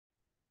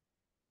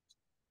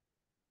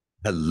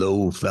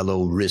Hello,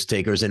 fellow risk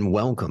takers, and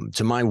welcome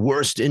to my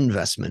worst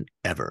investment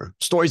ever.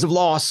 Stories of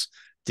loss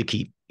to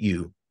keep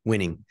you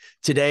winning.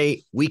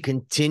 Today, we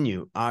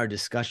continue our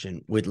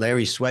discussion with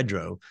Larry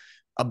Swedroe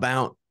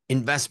about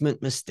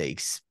investment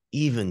mistakes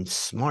even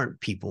smart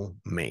people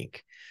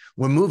make.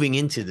 We're moving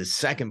into the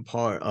second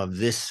part of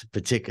this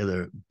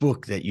particular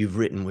book that you've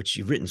written, which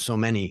you've written so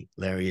many,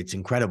 Larry. It's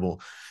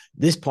incredible.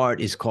 This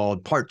part is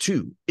called Part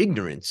 2,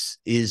 Ignorance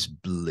is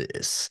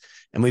Bliss.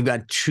 And we've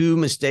got two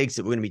mistakes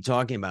that we're going to be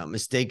talking about.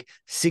 Mistake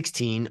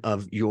 16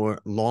 of your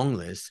long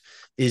list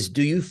is,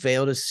 do you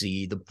fail to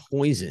see the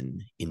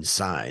poison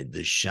inside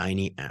the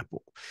shiny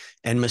apple?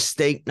 And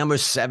mistake number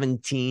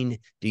 17,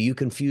 do you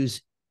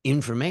confuse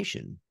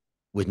information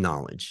with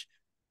knowledge?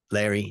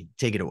 Larry,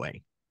 take it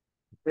away.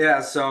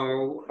 Yeah,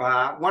 so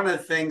one of the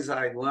things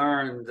I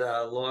learned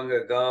long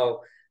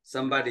ago,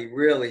 somebody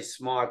really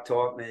smart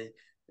taught me,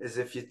 is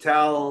if you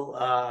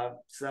tell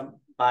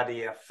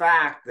somebody a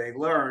fact, they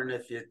learn.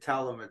 If you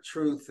tell them a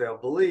truth, they'll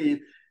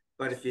believe.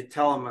 But if you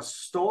tell them a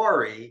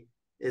story,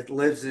 it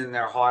lives in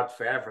their heart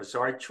forever.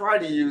 So I try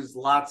to use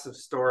lots of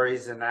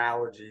stories,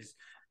 analogies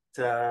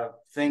to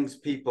things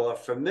people are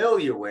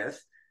familiar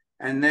with.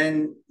 And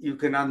then you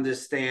can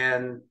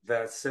understand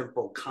the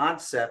simple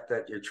concept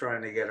that you're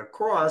trying to get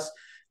across.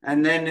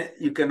 And then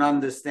you can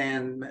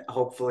understand,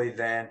 hopefully,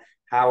 then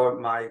how it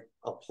might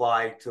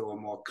apply to a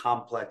more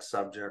complex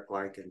subject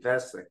like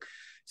investing.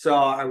 So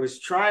I was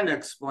trying to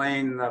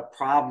explain the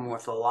problem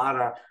with a lot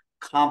of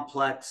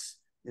complex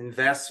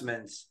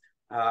investments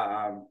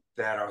that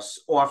are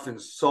often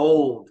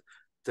sold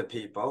to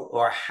people,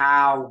 or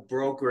how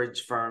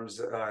brokerage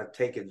firms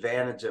take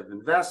advantage of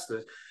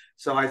investors.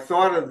 So I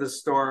thought of the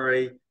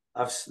story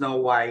of Snow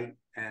White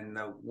and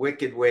the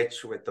Wicked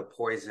Witch with the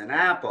poison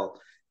apple.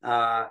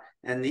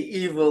 And the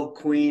evil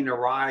queen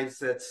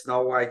arrives at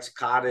Snow White's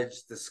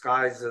cottage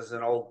disguised as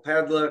an old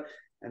peddler.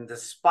 And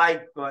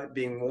despite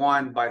being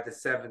warned by the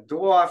seven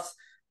dwarfs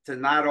to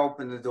not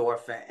open the door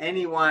for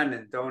anyone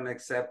and don't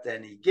accept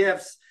any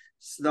gifts,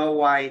 Snow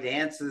White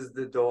answers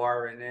the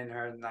door, and in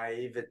her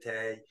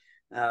naivete,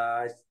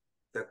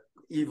 the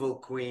evil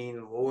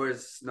queen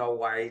lures Snow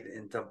White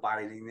into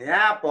biting the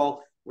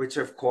apple, which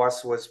of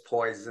course was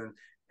poison,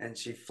 and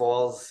she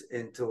falls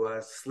into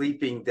a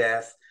sleeping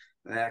death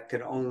that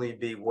could only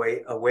be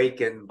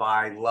awakened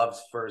by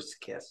love's first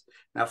kiss.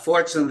 Now,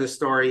 fortunately, the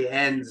story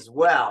ends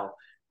well.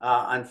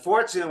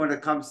 Unfortunately, when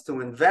it comes to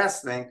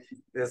investing,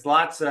 there's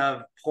lots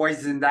of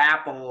poisoned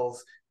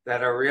apples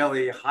that are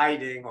really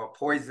hiding, or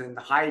poison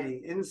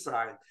hiding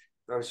inside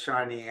those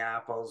shiny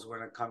apples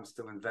when it comes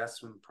to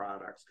investment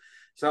products.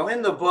 So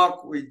in the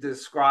book, we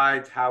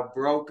described how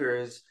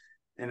brokers,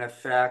 in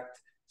effect,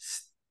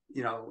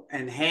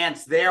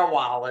 enhance their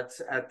wallets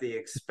at the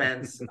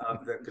expense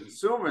of the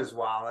consumers'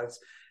 wallets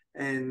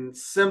in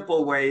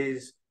simple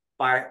ways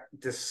by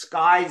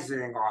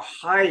disguising or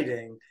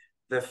hiding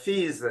the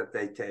fees that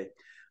they take.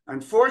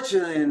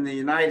 Unfortunately, in the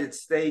United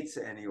States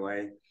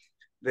anyway,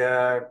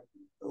 the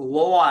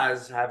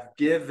laws have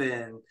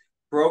given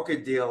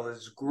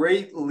broker-dealers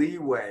great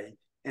leeway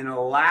in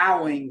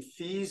allowing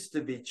fees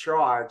to be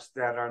charged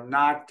that are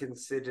not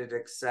considered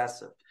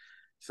excessive.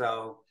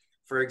 So,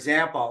 for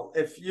example,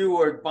 if you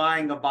were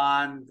buying a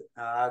bond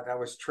that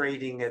was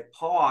trading at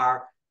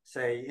par,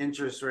 say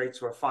interest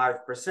rates were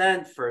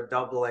 5% for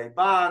AA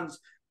bonds,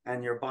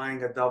 and you're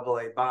buying a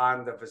AA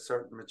bond of a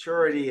certain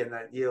maturity, and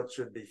that yield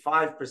should be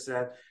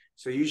 5%,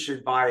 so you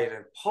should buy it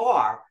at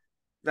par,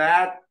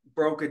 that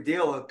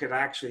broker-dealer could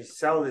actually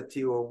sell it to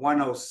you at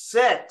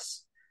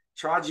 106,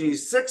 charging you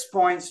 6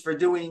 points for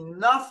doing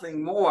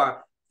nothing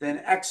more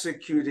than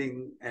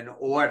executing an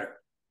order.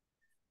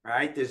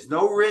 Right? There's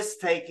no risk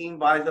taking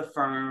by the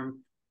firm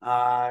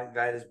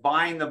that is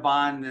buying the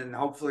bond, and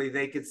hopefully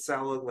they could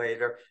sell it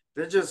later.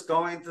 They're just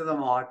going to the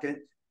market,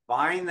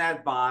 buying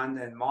that bond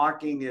and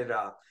marking it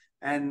up.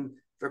 And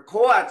the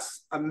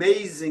courts,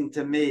 amazing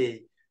to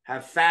me,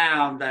 have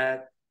found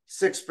that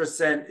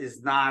 6%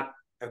 is not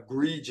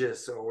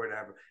egregious or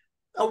whatever.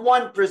 A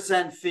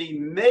 1% fee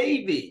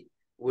maybe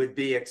would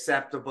be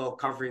acceptable,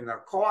 covering the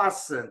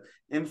costs and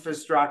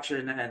infrastructure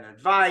and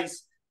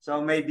advice. So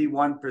maybe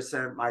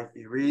 1% might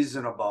be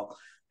reasonable,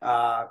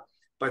 but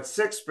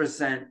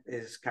 6%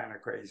 is kind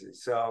of crazy.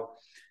 So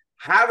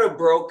how do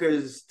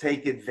brokers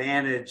take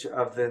advantage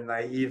of the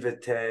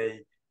naivete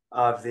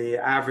of the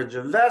average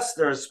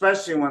investor,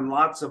 especially when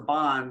lots of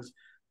bonds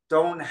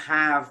don't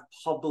have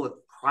public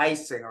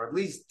pricing, or at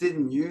least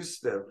didn't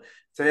used to?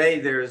 Today,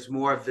 there's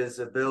more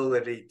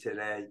visibility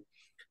today.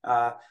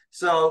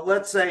 So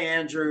let's say,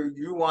 Andrew,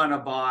 you want to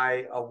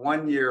buy a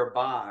 1-year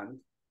bond.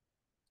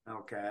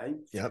 Okay.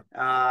 Yep.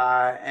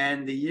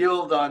 And the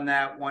yield on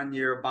that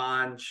 1-year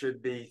bond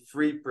should be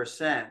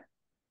 3%.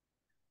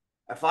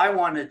 If I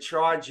want to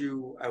charge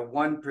you a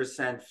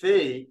 1%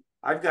 fee,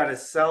 I've got to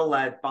sell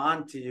that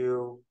bond to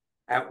you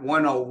at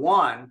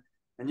 101.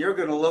 And you're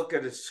going to look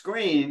at a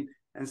screen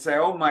and say,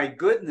 oh my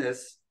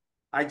goodness,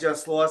 I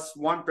just lost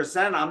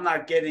 1%. I'm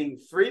not getting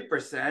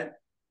 3%.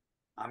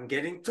 I'm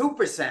getting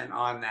 2%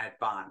 on that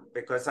bond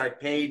because I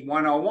paid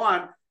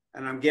 101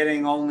 and I'm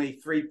getting only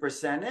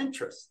 3%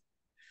 interest.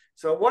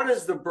 So what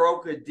does the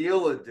broker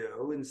dealer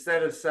do?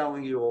 Instead of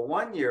selling you a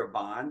 1-year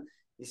bond,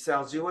 he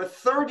sells you a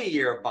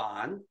 30-year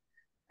bond.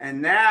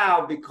 And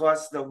now,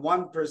 because the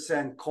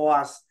 1%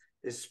 cost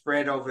is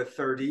spread over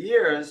 30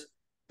 years,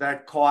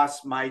 that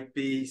cost might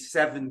be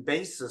 7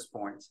 basis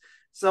points.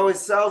 So it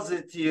sells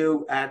it to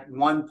you at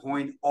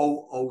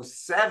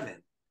 1.007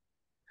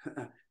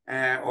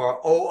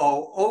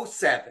 or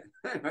 0007,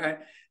 right?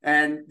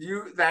 And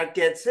that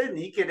gets in.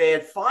 He could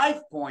add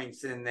 5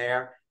 points in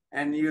there,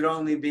 and you'd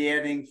only be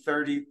adding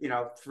 30,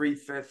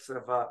 3/5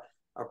 of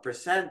a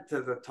percent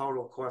to the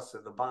total cost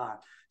of the bond.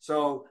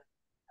 So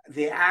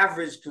the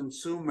average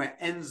consumer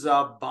ends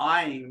up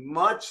buying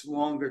much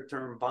longer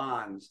term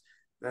bonds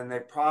than they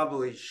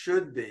probably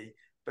should be,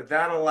 but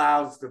that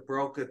allows the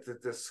broker to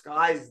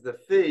disguise the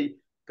fee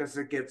because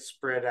it gets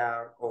spread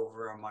out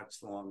over a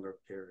much longer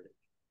period.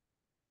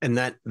 And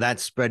that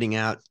spreading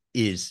out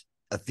is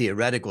a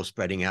theoretical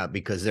spreading out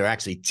because they're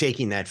actually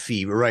taking that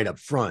fee right up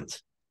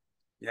front.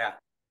 Yeah.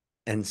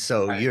 And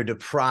so you're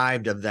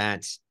deprived of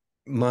that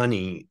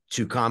money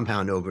to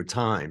compound over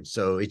time.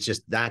 So it's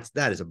just that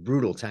is a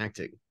brutal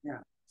tactic. Yeah.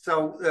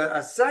 So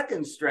a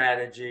second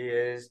strategy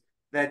is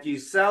that you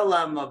sell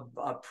them a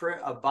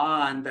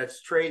bond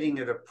that's trading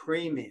at a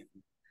premium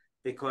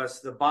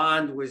because the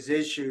bond was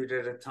issued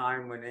at a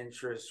time when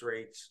interest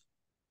rates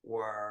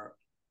were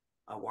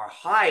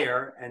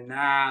higher, and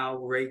now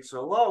rates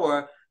are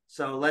lower.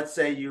 So let's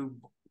say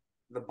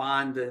the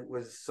bond that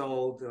was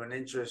sold when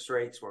interest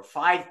rates were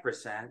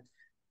 5%,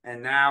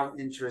 and now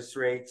interest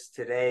rates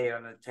today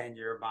on a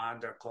 10-year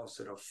bond are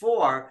closer to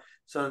 4%.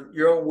 So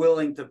you're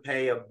willing to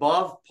pay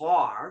above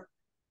par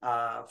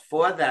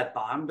for that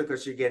bond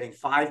because you're getting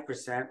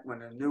 5%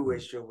 when a new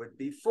issue would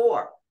be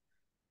 4%.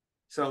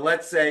 So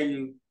let's say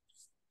you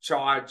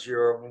charge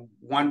your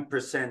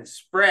 1%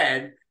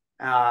 spread,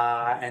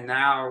 and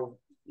now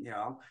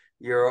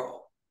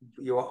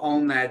you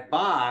own that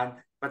bond.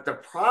 But the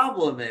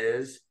problem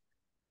is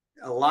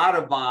a lot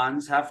of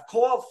bonds have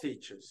call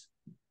features.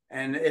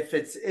 And if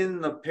it's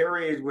in the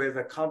period where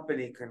the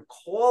company can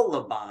call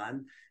the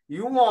bond,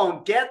 you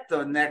won't get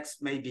the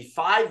next maybe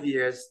 5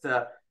 years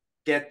to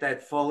get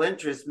that full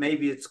interest.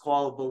 Maybe it's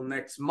callable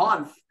next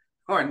month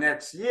or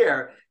next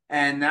year.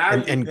 And now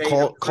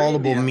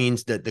callable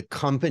means that the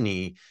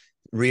company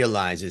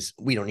realizes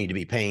we don't need to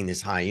be paying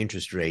this high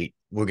interest rate.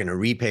 We're going to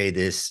repay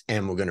this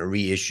and we're going to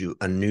reissue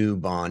a new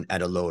bond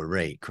at a lower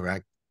rate,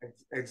 correct?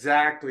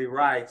 Exactly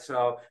right.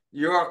 So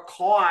your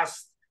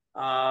cost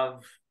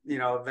of,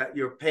 that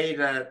you're paid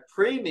a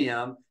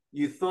premium,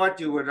 you thought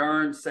you would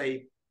earn,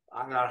 say,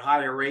 on a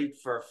higher rate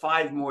for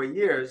 5 more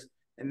years,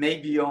 and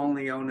maybe you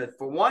only own it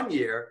for 1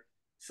 year.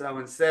 So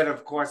instead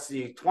of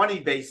costing you 20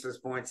 basis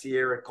points a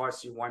year, it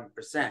costs you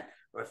 1%.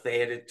 Or if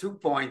they added 2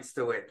 points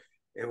to it,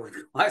 it would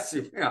cost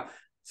you,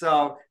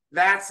 So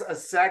that's a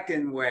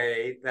second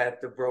way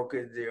that the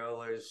broker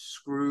dealers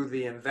screw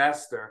the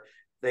investor.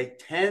 They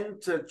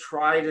tend to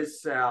try to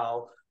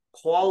sell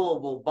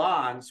callable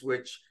bonds,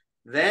 which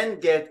then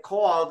get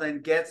called,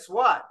 and guess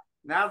what?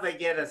 Now they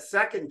get a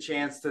second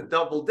chance to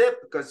double dip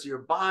because your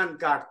bond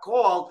got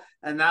called,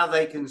 and now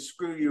they can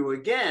screw you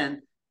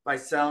again by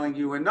selling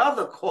you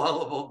another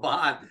callable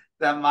bond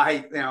that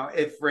might,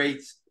 if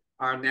rates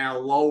are now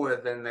lower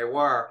than they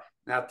were.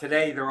 Now,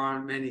 today, there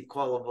aren't many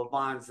callable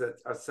bonds that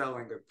are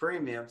selling at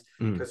premiums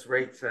because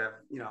rates have,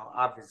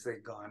 obviously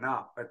gone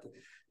up. But,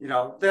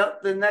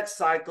 the next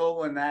cycle,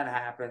 when that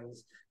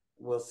happens,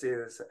 we'll see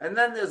this. And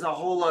then there's a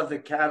whole other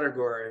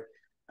category,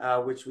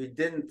 which we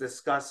didn't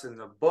discuss in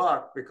the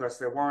book because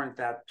they weren't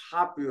that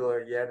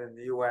popular yet in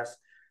the U.S.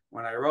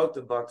 when I wrote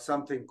the book,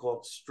 something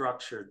called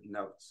structured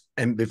notes.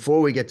 And before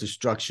we get to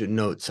structured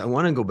notes, I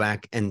want to go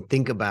back and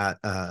think about,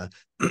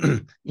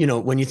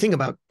 when you think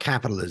about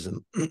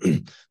capitalism,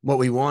 what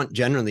we want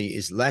generally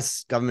is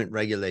less government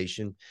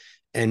regulation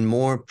and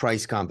more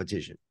price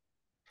competition.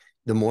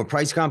 The more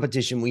price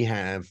competition we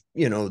have,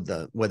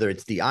 whether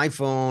it's the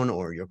iPhone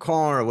or your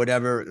car or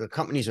whatever, the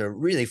companies are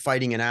really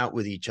fighting it out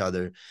with each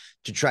other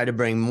to try to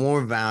bring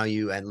more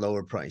value at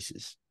lower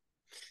prices.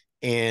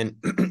 And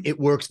it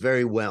works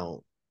very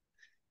well.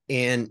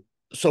 And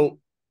so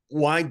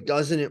why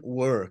doesn't it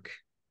work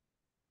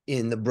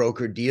in the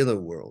broker dealer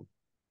world?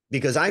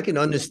 Because I can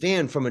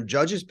understand from a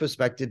judge's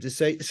perspective to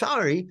say,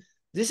 sorry,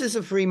 this is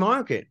a free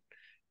market.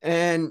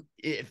 And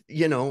if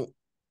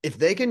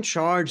they can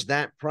charge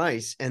that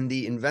price and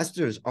the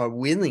investors are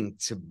willing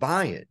to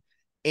buy it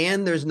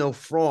and there's no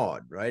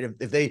fraud, right?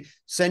 If they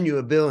send you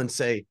a bill and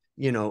say,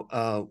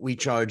 we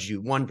charge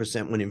you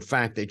 1% when in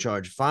fact they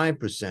charge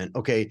 5%.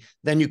 Okay,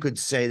 then you could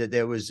say that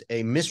there was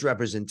a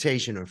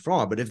misrepresentation or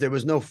fraud. But if there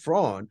was no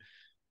fraud,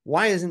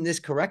 why isn't this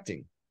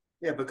correcting?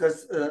 Yeah,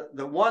 because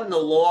the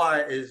law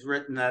is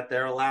written that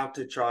they're allowed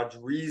to charge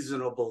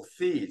reasonable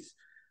fees.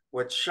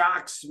 What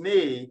shocks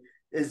me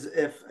is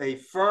if a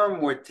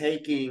firm were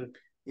taking,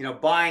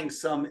 buying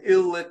some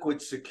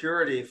illiquid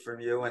security from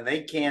you and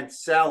they can't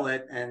sell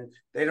it and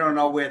they don't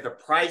know where the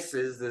price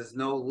is, there's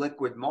no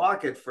liquid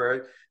market for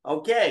it.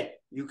 Okay,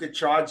 you could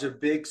charge a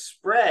big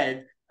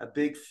spread a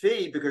big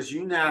fee because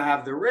you now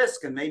have the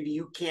risk and maybe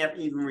you can't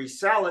even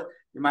resell it.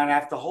 You might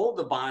have to hold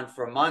the bond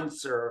for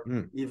months or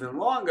even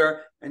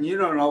longer, and you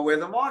don't know where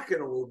the market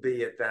will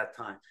be at that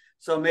time.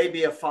 So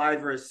maybe a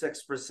 5 or a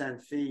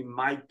 6% fee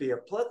might be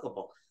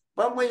applicable.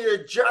 But when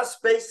you're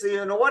just basically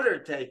an order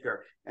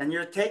taker and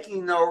you're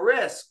taking no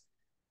risk,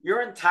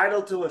 you're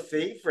entitled to a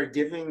fee for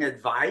giving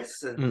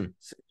advice and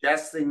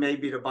suggesting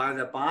maybe to buy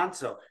the bond.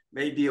 So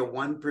maybe a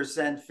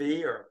 1%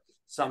 fee or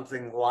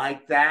something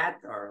like that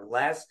or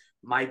less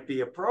might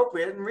be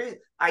appropriate. And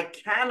I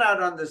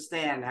cannot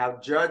understand how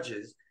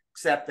judges,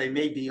 except they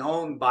may be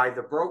owned by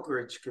the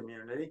brokerage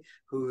community,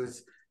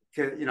 who's,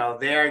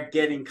 they're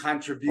getting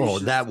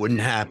contributions. Oh, that wouldn't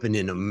happen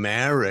in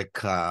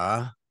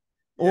America.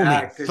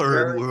 Only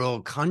third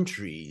world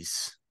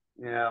countries.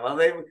 Yeah, well,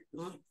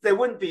 they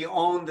wouldn't be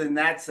owned in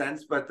that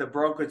sense, but the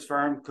brokerage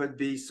firm could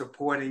be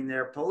supporting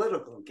their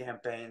political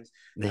campaigns.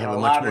 They have a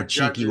much more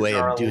cheeky way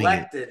of doing it.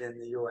 Elected in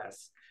the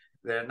U.S.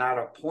 They're not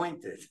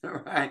appointed,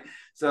 right?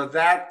 So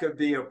that could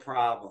be a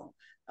problem.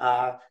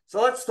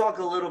 So let's talk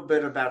a little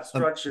bit about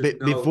structured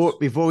notes.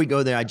 Before we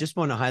go there, I just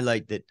want to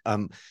highlight that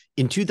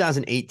in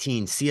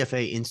 2018,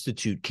 CFA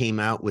Institute came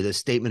out with a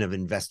statement of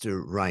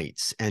investor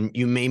rights, and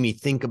you made me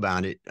think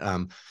about it.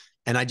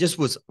 And I just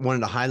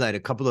wanted to highlight a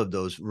couple of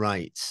those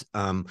rights.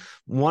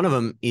 One of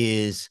them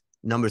is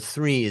number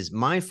 3 is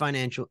my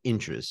financial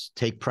interests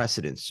take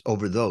precedence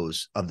over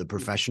those of the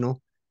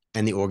professional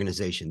and the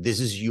organization. This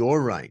is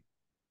your right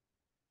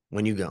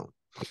when you go.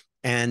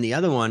 And the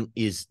other one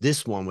is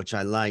this one, which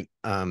I like.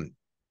 Hold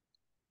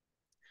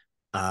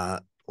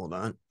on.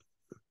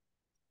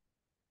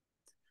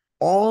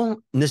 And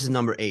this is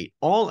number 8.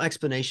 An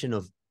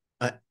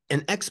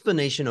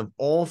explanation of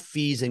all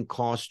fees and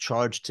costs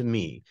charged to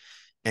me,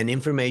 and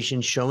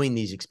information showing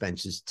these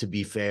expenses to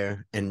be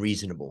fair and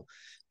reasonable.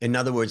 In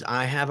other words,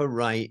 I have a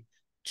right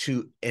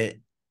to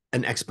an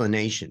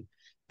explanation.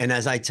 And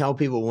as I tell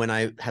people when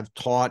I have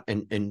taught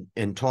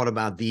and taught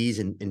about these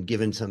and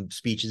given some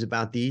speeches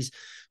about these,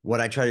 what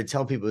I try to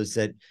tell people is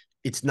that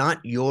it's not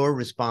your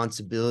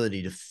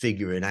responsibility to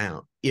figure it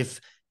out.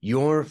 If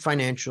your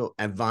financial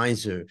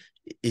advisor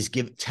is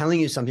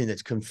telling you something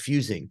that's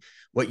confusing,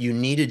 what you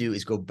need to do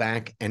is go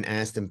back and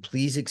ask them,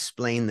 please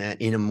explain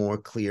that in a more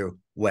clear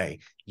way.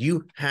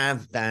 You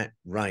have that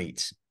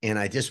right. And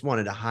I just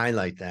wanted to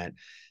highlight that.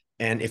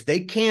 And if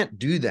they can't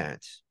do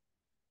that,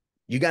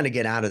 you got to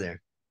get out of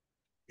there.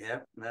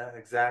 Yep,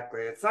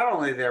 exactly. It's not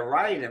only their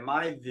right, in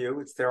my view,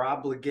 it's their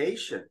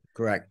obligation.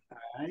 Correct.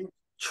 Right?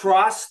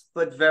 Trust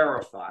but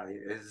verify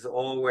is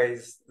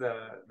always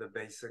the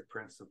basic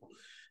principle.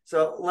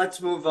 So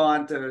let's move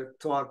on to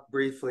talk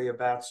briefly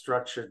about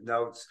structured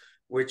notes,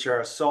 which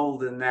are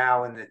sold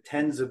now in the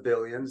tens of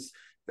billions.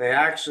 They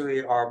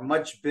actually are a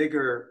much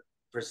bigger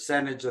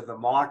percentage of the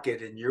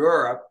market in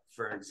Europe,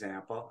 for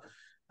example.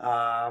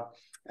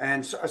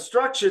 And so a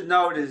structured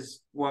note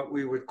is what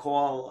we would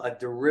call a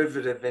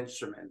derivative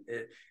instrument.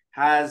 It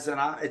has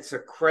it's a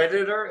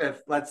creditor.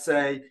 If, let's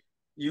say,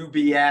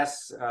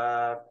 UBS,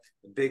 a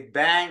big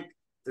bank,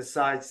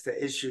 decides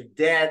to issue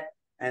debt,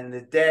 and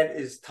the debt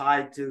is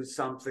tied to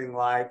something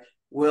like,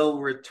 will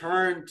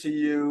return to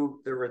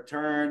you the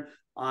return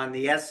on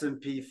the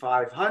S&P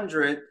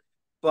 500,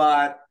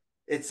 but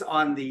it's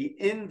on the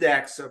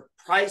index of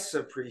price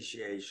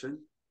appreciation.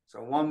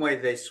 So one way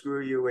they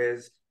screw you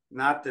is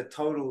not the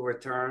total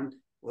return,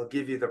 will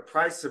give you the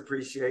price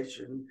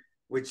appreciation,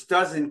 which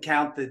doesn't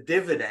count the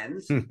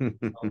dividends. So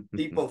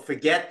people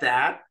forget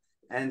that.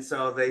 And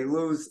so they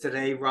lose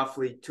today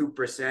roughly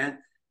 2%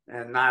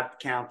 and not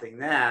counting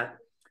that.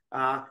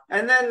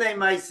 And then they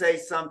might say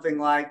something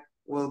like,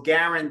 we'll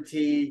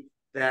guarantee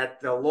that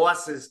the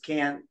losses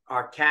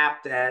are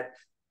capped at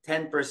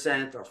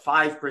 10% or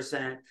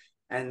 5%,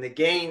 and the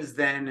gains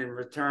then in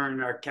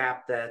return are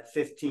capped at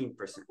 15%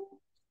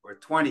 or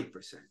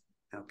 20%,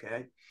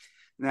 okay?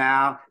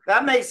 Now,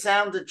 that may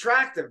sound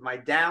attractive. My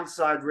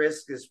downside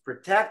risk is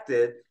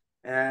protected,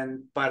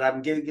 but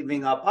I'm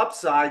giving up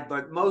upside,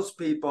 but most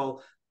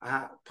people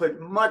put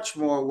much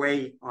more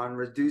weight on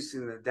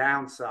reducing the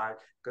downside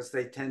because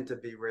they tend to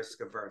be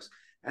risk averse.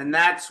 And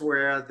that's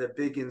where the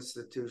big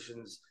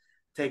institutions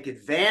take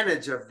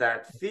advantage of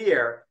that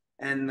fear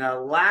and the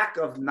lack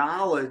of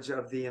knowledge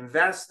of the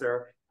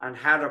investor on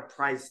how to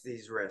price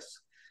these risks.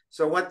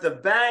 So what the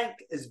bank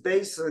is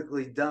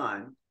basically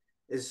done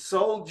is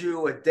sold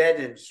you a debt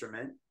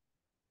instrument.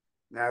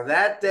 Now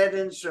that debt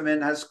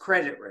instrument has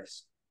credit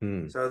risk.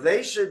 So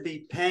they should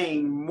be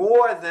paying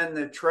more than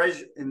the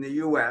treasury in the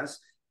US.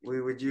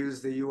 We would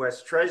use the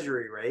US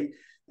Treasury rate.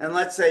 And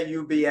let's say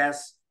UBS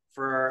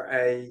for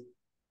a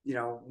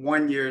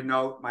 1-year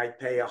note might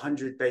pay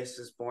 100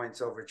 basis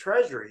points over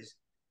treasuries.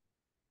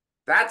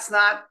 That's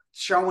not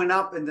showing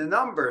up in the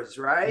numbers,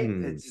 right?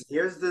 It's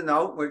here's the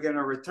note. We're going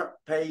to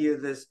pay you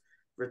this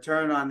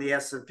return on the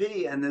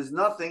S&P, and there's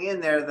nothing in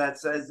there that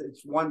says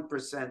it's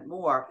 1%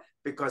 more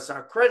because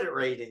our credit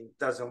rating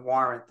doesn't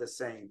warrant the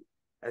same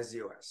as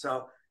US.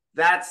 So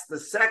that's the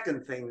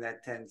second thing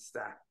that tends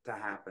to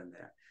happen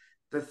there.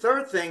 The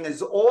third thing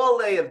is all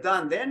they have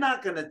done, they're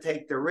not going to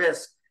take the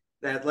risk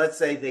that, let's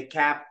say they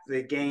cap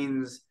the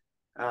gains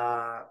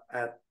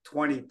at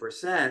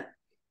 20%,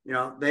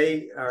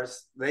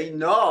 they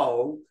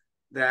know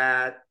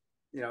that,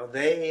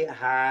 they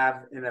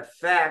have, in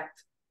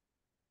effect,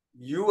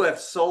 you have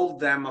sold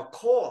them a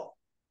call.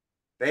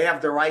 They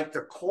have the right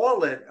to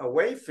call it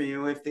away from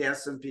you if the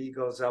S&P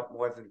goes up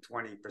more than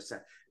 20%.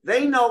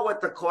 They know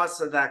what the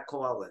cost of that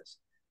call is.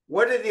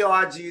 What are the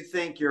odds you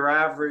think your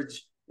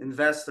average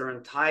investor in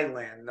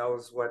Thailand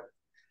knows what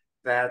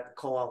that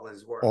call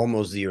is worth?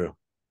 Almost zero.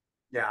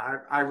 Yeah,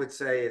 I would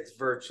say it's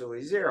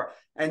virtually zero.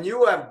 And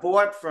you have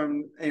bought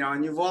from,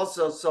 and you've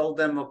also sold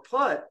them a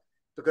put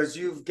because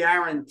you've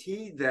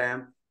guaranteed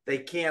them they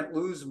can't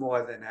lose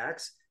more than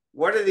X.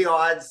 What are the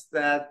odds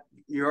that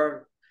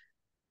your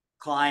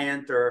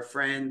client or a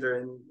friend or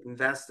an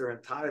investor in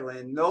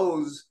Thailand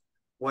knows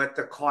what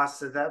the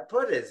cost of that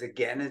put is?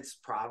 Again, it's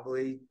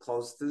probably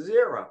close to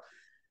zero.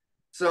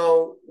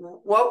 So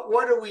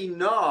what do we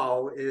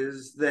know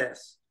is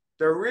this.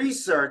 The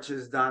research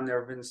is done. There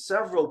have been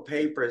several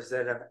papers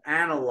that have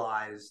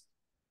analyzed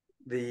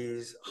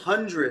these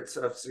hundreds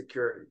of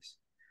securities.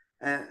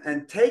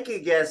 And take a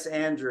guess,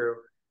 Andrew,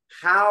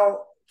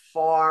 how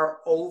far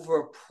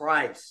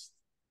overpriced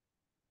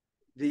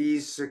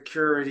these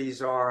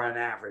securities are on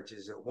average.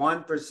 Is it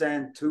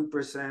 1%,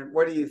 2%?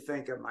 What do you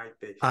think it might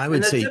be? I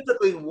would say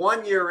typically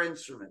 1-year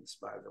instruments,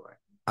 by the way.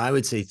 I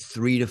would say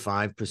 3 to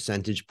 5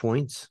 percentage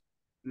points.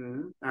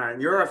 Mm-hmm. All right.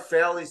 You're a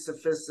fairly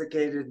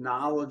sophisticated,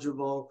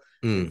 knowledgeable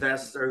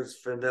investor who's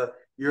familiar.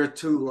 You're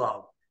too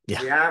low.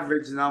 Yeah. The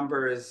average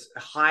number is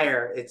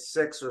higher. It's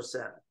 6 or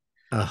 7.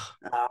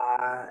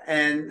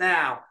 And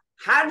now,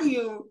 how do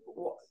you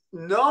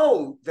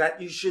know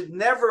that you should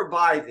never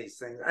buy these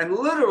things? And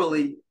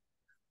literally,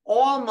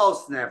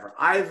 almost never.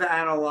 I've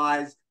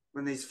analyzed,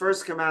 when these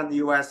first come out in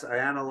the US, I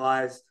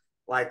analyzed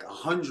like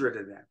 100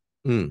 of them.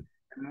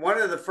 And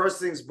one of the first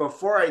things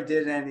before I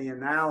did any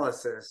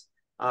analysis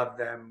of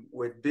them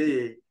would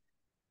be,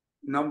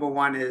 number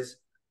one is,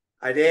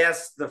 I'd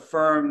ask the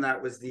firm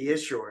that was the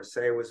issuer,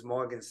 say it was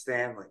Morgan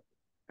Stanley.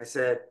 I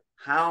said,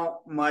 how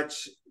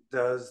much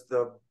does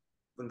the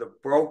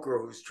broker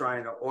who's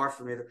trying to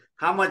offer me,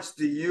 how much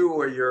do you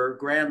or your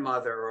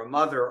grandmother or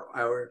mother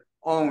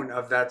own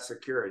of that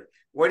security?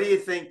 What do you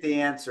think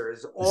the answer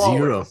is?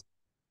 Always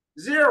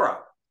zero,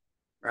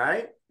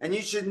 right? And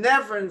you should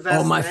never invest.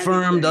 Oh, my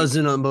firm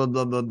doesn't blah,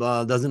 blah, blah,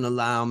 blah, doesn't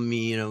allow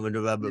me, blah,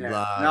 blah, blah,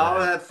 blah. No,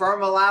 that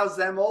firm allows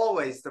them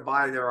always to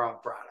buy their own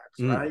products,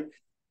 right?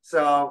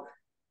 So,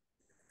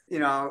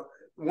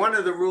 one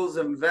of the rules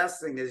of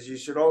investing is you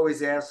should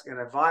always ask an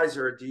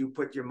advisor, do you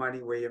put your money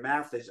where your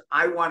mouth is?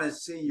 I want to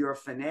see your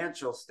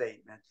financial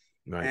statement.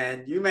 Right.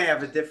 And you may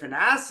have a different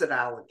asset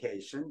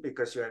allocation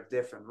because you have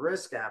different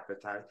risk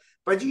appetite,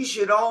 but you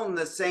should own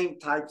the same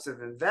types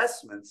of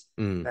investments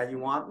that you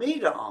want me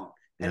to own.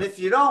 And if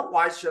you don't,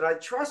 why should I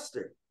trust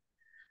you?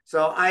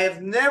 So I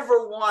have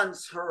never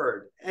once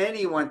heard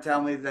anyone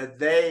tell me that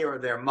they or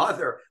their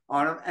mother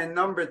own them. And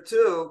number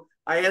two,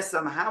 I asked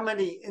them how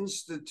many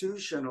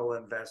institutional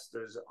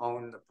investors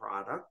own the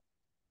product.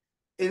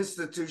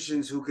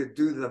 Institutions who could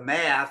do the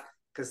math,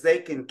 because they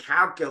can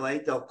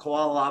calculate, they'll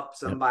call up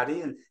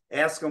somebody and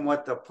ask them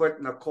what the put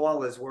and the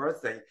call is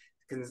worth. They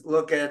can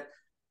look at,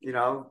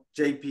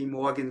 JP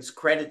Morgan's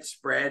credit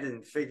spread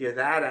and figure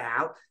that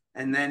out,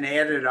 and then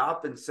add it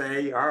up and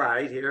say, all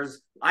right,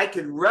 I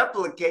could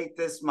replicate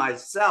this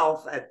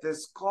myself at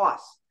this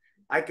cost.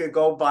 I could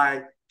go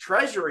buy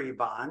treasury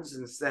bonds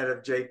instead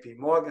of JP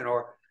Morgan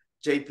or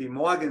JP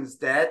Morgan's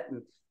debt,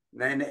 and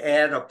then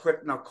add a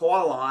put and a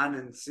call on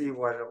and see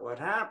what would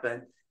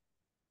happen.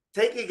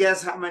 Take a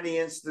guess how many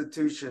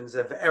institutions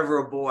have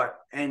ever bought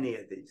any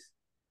of these.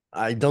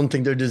 I don't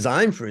think they're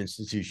designed for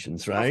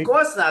institutions, right? Of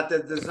course not.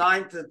 They're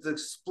designed to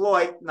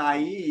exploit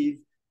naive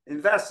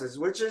investors,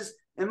 which is,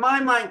 in my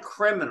mind,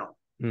 criminal.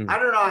 I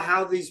don't know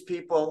how these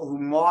people who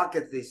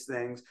market these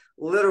things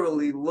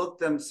literally look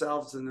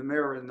themselves in the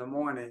mirror in the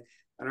morning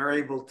and are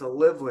able to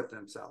live with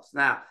themselves.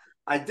 Now,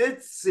 I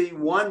did see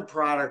one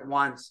product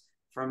once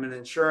from an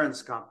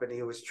insurance company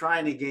who was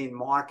trying to gain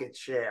market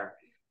share,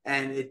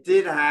 and it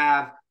did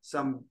have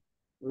some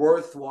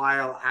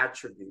worthwhile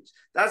attributes.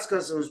 That's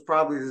because it was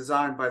probably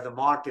designed by the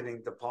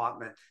marketing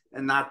department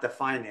and not the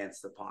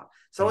finance department.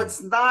 So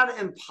it's not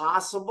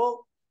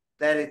impossible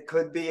that it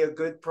could be a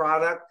good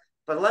product,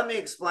 but let me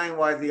explain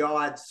why the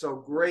odds so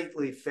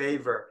greatly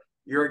favor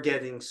you're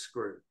getting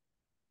screwed.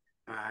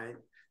 All right.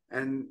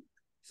 And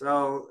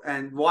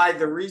why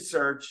the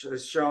research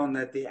has shown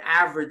that the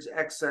average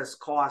excess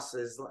cost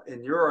is,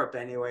 in Europe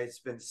anyway, it's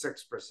been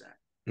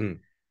 6%.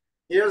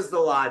 Here's the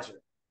logic.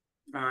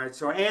 All right.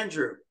 So,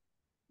 Andrew,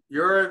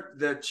 you're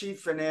the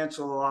chief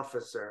financial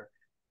officer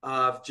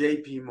of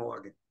JP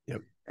Morgan.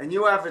 Yep. And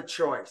you have a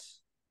choice.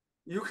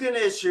 You can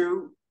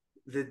issue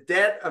the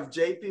debt of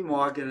JP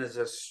Morgan as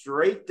a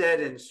straight debt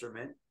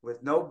instrument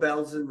with no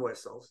bells and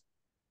whistles.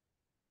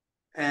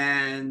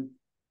 And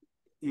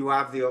you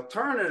have the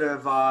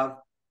alternative of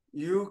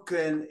you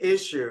can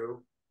issue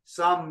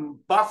some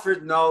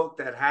buffered note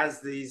that has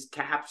these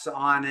caps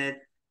on it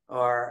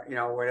or,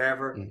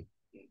 whatever.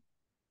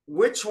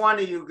 which one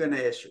are you going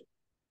to issue?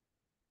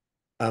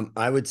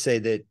 I would say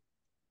that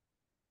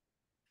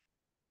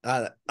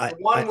the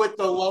one with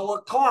the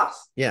lower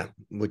cost. Yeah,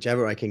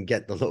 whichever I can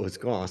get the lowest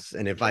cost,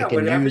 and if I Yeah, can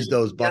whatever use you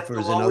those can get the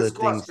buffers and other lowest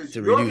cost, things because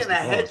to you're reduce going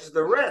the to hedge cost.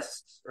 the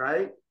risks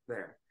right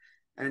there.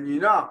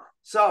 And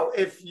so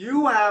if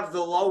you have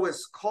the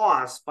lowest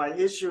cost by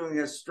issuing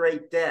a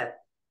straight debt,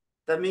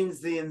 that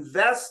means the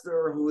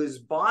investor who is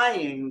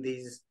buying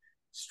these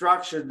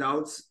structured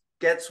notes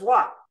gets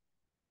what?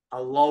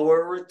 A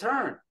lower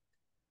return.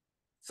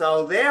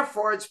 So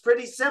therefore, it's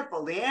pretty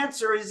simple. The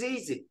answer is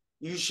easy.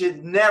 You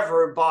should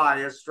never buy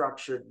a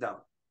structured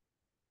note.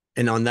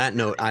 And on that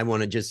note, I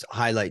want to just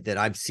highlight that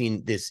I've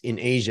seen this in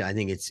Asia. I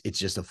think it's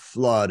just a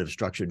flood of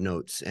structured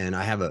notes. And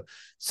I have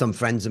some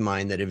friends of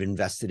mine that have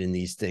invested in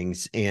these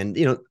things. And,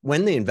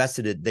 when they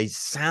invested it, they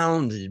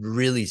sounded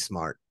really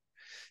smart.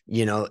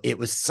 It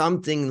was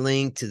something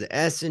linked to the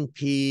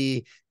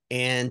S&P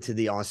and to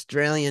the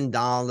Australian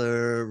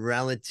dollar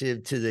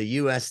relative to the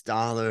US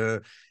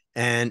dollar.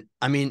 And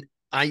I mean,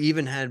 I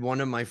even had one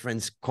of my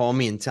friends call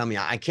me and tell me,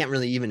 I can't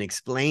really even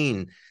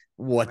explain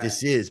what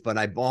this is, but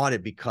I bought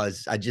it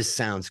because it just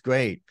sounds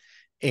great.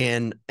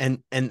 And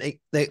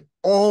they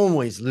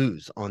always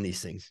lose on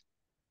these things.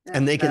 Yeah.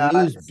 And they can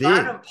lose it's big. It's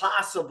not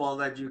impossible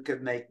that you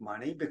could make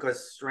money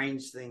because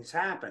strange things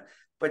happen.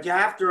 But you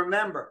have to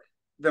remember,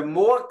 the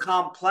more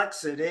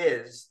complex it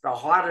is, the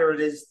harder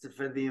it is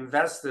for the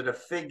investor to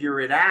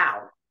figure it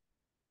out.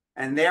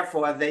 And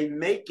therefore, they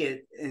make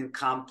it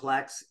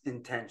complex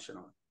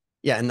intentionally.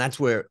 Yeah, and that's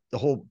where the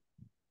whole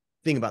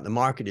thing about the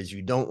market is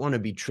you don't want to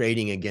be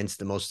trading against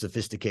the most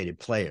sophisticated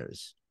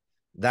players.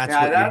 That's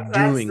what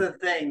you're doing. That's the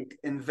thing.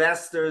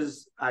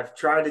 Investors, I've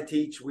tried to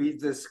teach, we've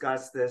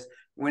discussed this.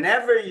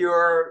 Whenever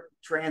you're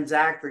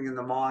transacting in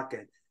the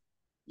market,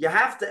 you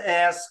have to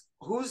ask,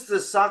 who's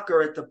the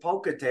sucker at the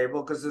poker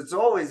table? Because it's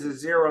always a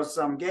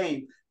zero-sum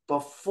game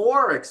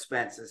before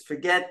expenses.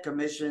 Forget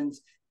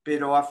commissions,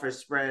 bid-offer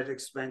spread,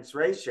 expense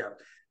ratio.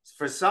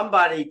 For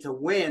somebody to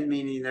win,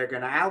 meaning they're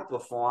going to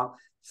outperform,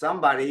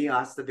 somebody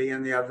has to be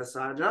on the other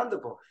side of the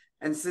underperform.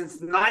 And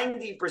since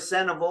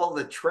 90% of all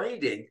the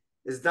trading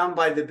is done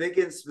by the big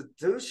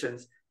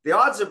institutions, the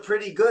odds are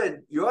pretty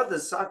good. You're the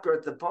sucker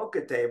at the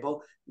poker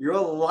table.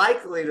 You're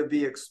likely to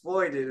be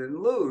exploited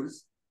and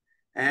lose.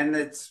 And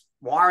it's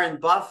Warren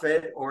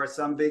Buffett or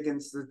some big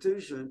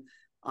institution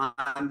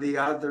on the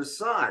other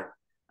side.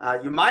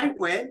 You might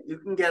win. You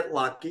can get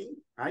lucky,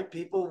 right?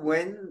 People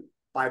win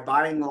by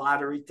buying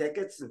lottery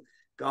tickets and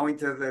going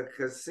to the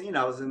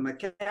casinos in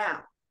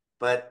Macau.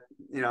 But,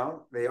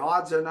 the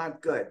odds are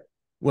not good.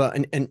 Well,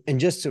 and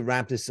just to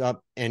wrap this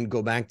up and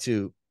go back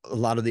to a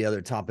lot of the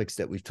other topics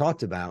that we've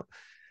talked about,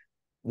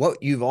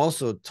 what you've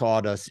also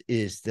taught us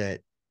is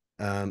that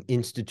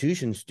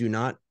institutions do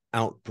not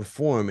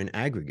outperform in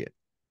aggregate.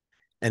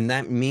 And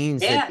that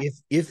means that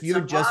if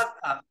you're just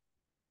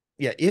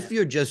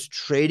you're just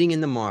trading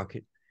in the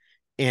market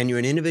and you're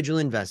an individual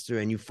investor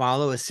and you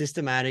follow a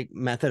systematic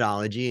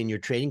methodology and your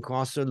trading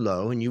costs are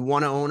low and you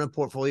want to own a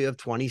portfolio of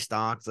 20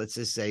 stocks, let's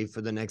just say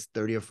for the next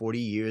 30 or 40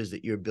 years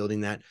that you're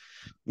building that,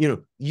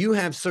 you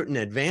have certain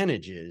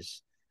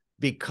advantages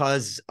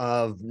because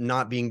of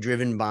not being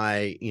driven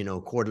by,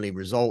 quarterly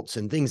results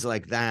and things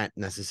like that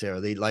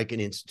necessarily, like an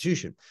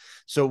institution.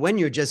 So when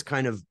you're just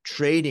kind of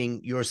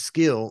trading your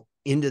skill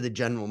into the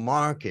general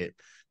market,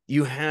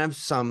 you have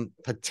some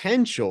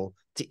potential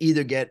to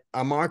either get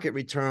a market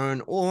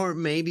return or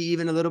maybe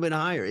even a little bit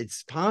higher.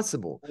 It's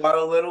possible. Or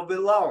a little bit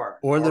lower.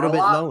 Or a little bit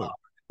lower.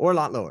 Or a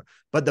lot lower.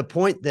 But the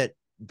point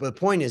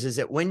is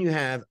that when you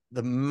have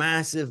the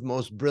massive,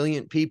 most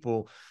brilliant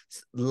people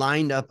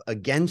lined up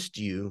against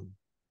you,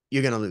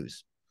 you're going to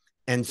lose.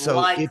 And so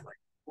likely.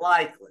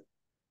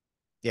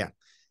 Yeah.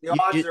 The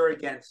odds are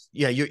against.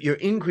 Yeah, you're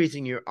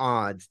increasing your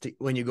odds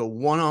when you go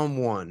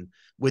one-on-one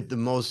with the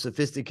most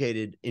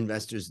sophisticated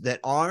investors that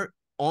are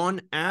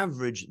on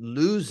average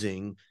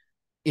losing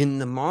in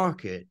the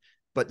market,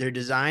 but they're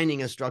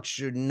designing a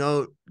structured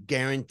note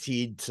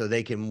guaranteed so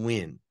they can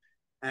win.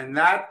 In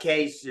that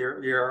case,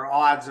 your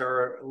odds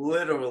are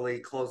literally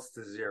close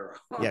to zero.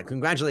 Yeah,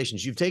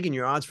 congratulations. You've taken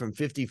your odds from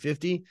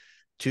 50-50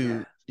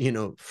 to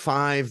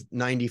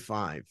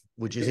 595,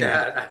 which is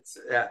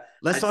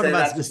Let's talk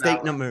about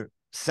mistake number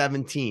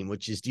 17,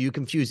 which is, do you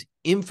confuse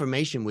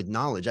information with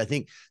knowledge? I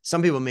think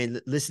some people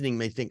listening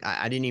may think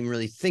I didn't even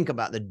really think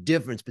about the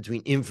difference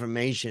between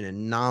information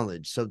and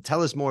knowledge. So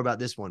tell us more about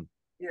this one.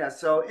 Yeah,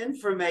 so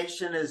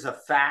information is a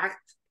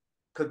fact,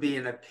 could be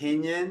an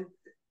opinion,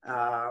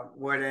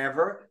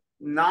 whatever.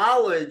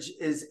 Knowledge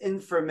is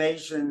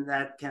information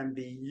that can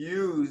be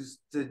used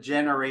to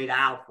generate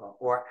alpha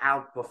or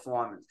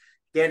outperformance,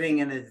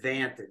 getting an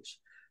advantage.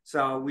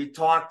 So we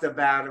talked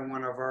about in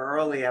one of our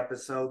early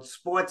episodes,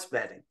 sports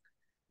betting,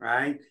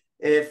 right?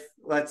 If,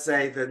 let's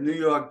say, the New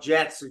York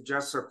Jets, who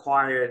just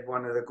acquired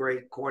one of the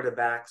great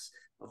quarterbacks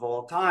of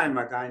all time,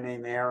 a guy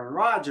named Aaron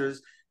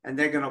Rodgers, and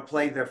they're going to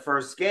play their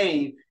first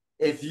game,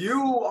 if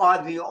you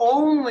are the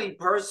only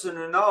person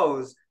who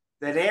knows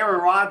that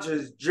Aaron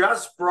Rodgers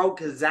just broke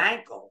his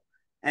ankle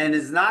and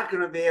is not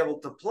going to be able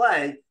to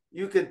play,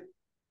 you could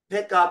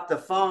pick up the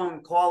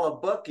phone, call a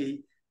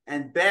bookie,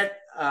 and bet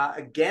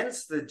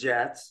against the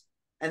Jets,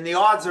 and the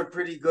odds are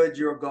pretty good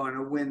you're going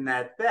to win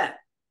that bet.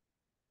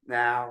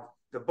 Now,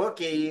 the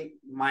bookie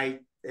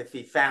might, if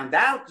he found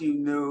out you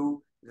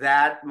knew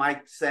that,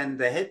 might send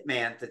the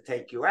hitman to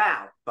take you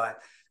out. But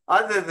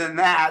other than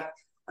that,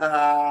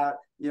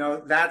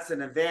 that's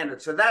an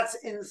advantage. So that's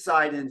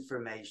inside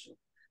information.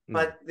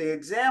 But the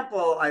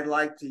example I'd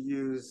like to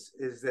use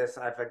is this.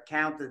 I've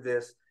encountered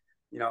this,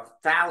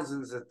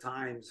 thousands of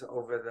times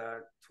over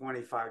the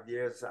 25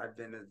 years I've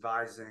been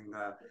advising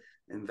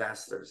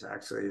investors.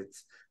 Actually,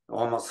 it's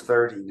almost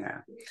 30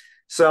 now.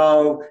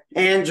 So,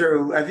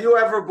 Andrew, have you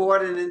ever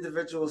bought an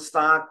individual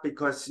stock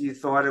because you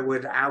thought it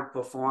would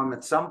outperform?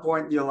 At some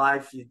point in your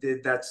life, you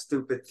did that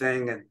stupid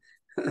thing.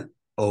 And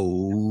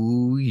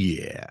oh,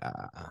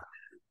 yeah.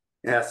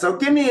 Yeah, so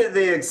give me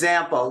the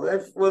example.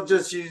 We'll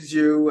just use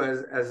you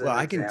as well,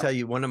 I can tell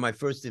you one of my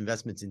first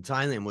investments in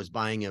Thailand was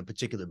buying a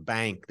particular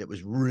bank that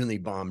was really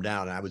bombed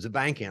out. I was a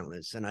bank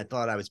analyst, and I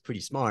thought I was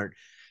pretty smart.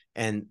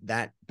 And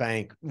that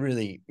bank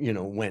really,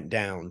 went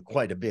down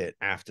quite a bit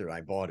after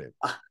I bought it.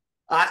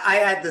 I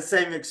had the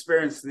same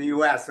experience in the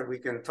U.S., and we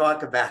can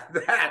talk about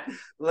that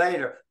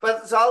later.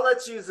 But so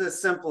let's use a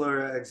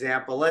simpler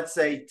example. Let's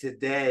say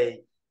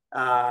today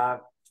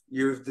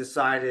you've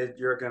decided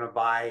you're going to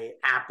buy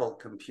Apple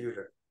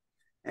computer.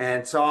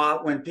 And so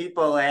when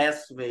people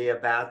ask me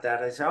about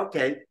that, I say,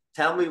 okay,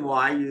 tell me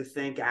why you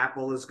think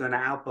Apple is going to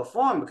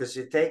outperform, because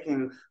you're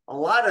taking a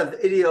lot of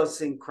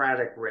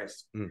idiosyncratic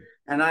risk.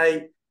 And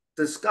I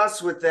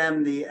discuss with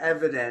them the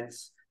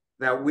evidence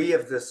that we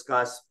have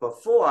discussed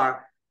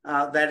before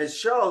that has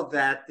showed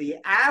that the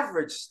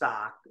average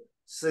stock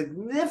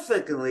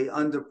significantly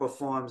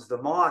underperforms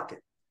the market,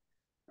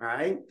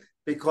 right?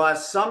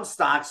 Because some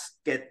stocks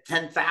get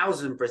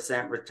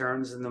 10,000%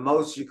 returns, and the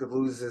most you could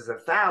lose is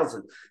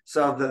 1,000.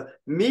 So the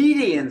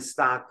median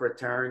stock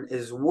return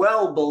is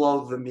well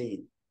below the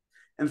mean.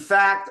 In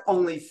fact,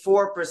 only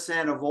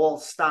 4% of all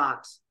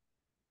stocks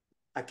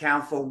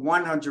account for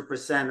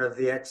 100% of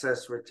the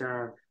excess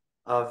return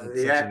of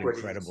the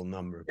equities. An incredible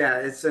number. Yeah,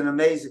 it's an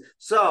amazing.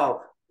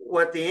 So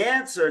what the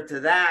answer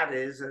to that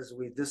is, as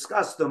we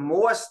discussed, the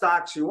more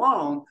stocks you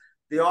own,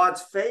 the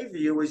odds favor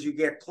you as you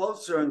get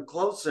closer and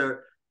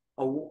closer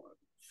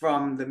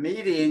from the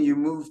median, you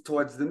move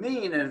towards the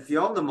mean. And if you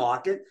own the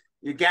market,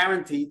 you're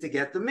guaranteed to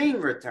get the mean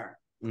return,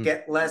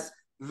 get less,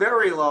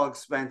 very low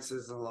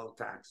expenses and low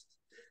taxes.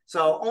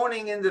 So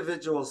owning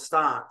individual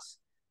stocks,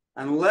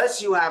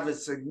 unless you have a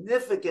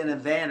significant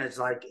advantage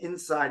like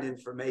inside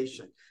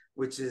information,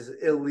 which is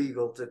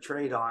illegal to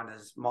trade on,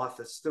 as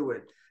Martha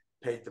Stewart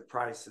paid the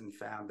price and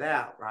found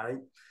out,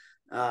 right?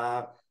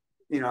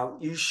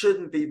 You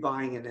shouldn't be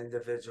buying an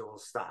individual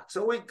stock.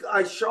 So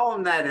I show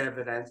them that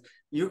evidence.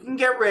 You can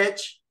get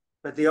rich,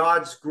 but the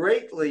odds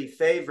greatly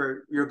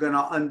favor you're going to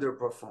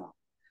underperform.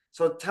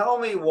 So tell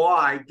me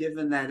why,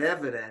 given that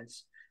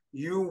evidence,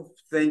 you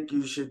think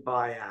you should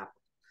buy Apple.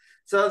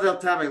 So they'll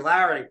tell me,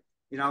 Larry,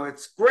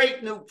 it's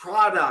great new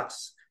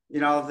products,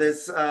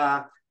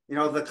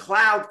 the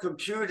cloud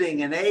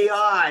computing and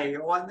AI,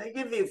 and they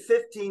give you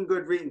 15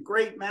 good reasons,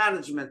 great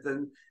management,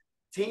 the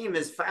team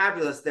is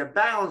fabulous, their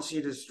balance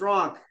sheet is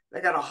strong, they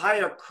got a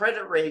higher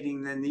credit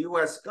rating than the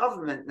U.S.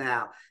 government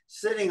now,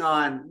 sitting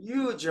on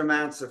huge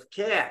amounts of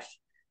cash,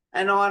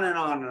 and on and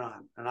on and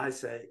on. And I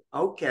say,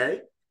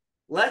 okay,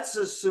 let's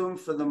assume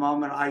for the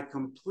moment I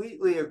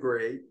completely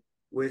agree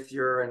with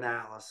your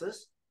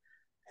analysis,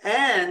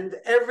 and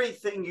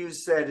everything you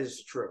said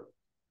is true,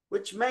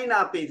 which may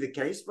not be the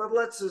case, but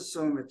let's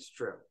assume it's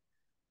true.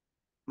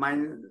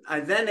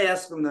 I then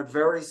ask them the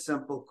very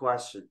simple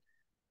question.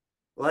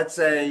 Let's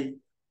say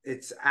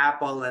it's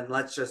Apple, and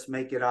let's just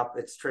make it up,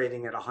 it's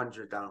trading at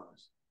 $100.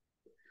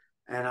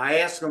 And I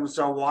ask them,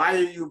 so why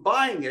are you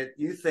buying it?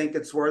 You think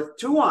it's worth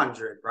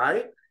 200,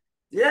 right?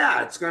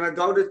 Yeah, it's going to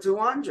go to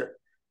 200.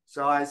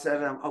 So I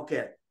said,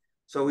 okay,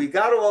 so we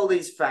got all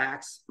these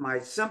facts. My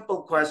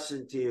simple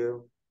question to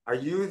you, are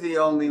you the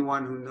only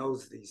one who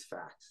knows these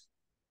facts?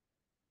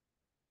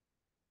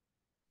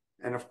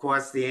 And of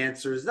course, the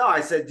answer is no.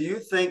 I said, do you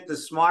think the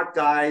smart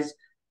guys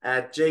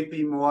at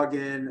JP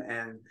Morgan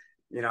and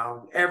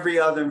every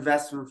other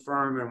investment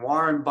firm and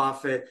Warren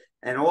Buffett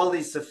and all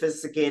these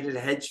sophisticated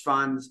hedge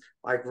funds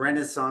like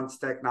Renaissance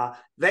Technology,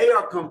 they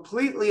are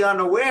completely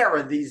unaware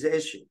of these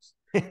issues.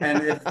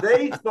 And if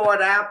they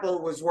thought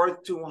Apple was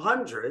worth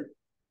 200,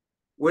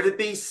 would it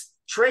be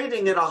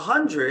trading at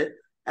 100?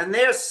 And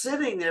they're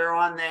sitting there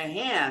on their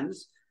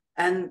hands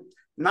and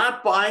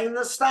not buying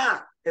the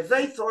stock. If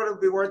they thought it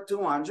would be worth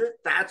 200,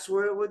 that's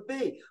where it would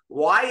be.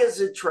 Why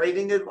is it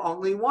trading at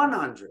only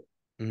 100?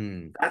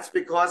 That's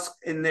because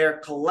in their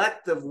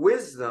collective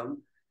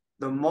wisdom,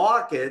 the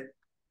market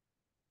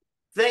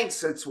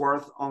thinks it's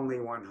worth only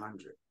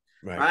 100,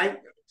 right?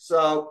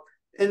 So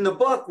in the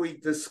book, we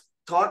just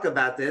talk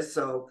about this.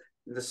 So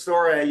the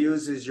story I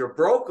use is your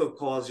broker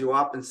calls you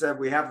up and said,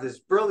 we have this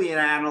brilliant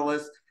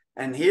analyst,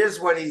 and here's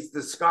what he's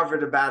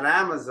discovered about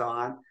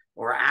Amazon,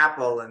 or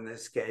Apple in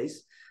this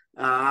case.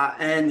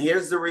 And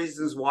here's the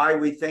reasons why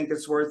we think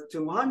it's worth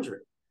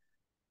 200.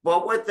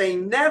 But what they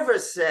never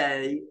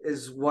say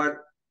is what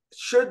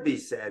should be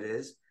said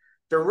is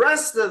the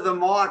rest of the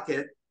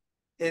market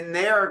in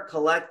their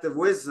collective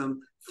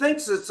wisdom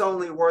thinks it's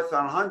only worth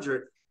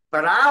 100.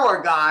 But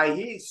our guy,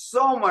 he's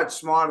so much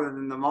smarter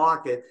than the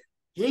market.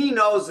 He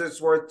knows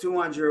it's worth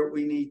 200.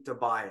 We need to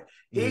buy it.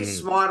 He's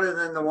smarter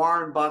than the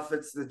Warren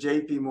Buffetts, the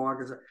JP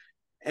Morgans.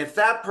 If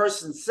that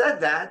person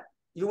said that,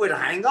 you would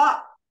hang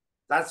up.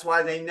 That's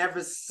why they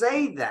never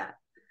say that.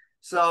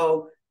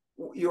 So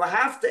you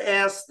have to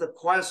ask the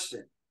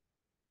question,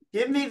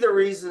 give me the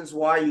reasons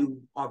why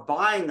you are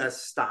buying a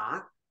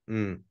stock,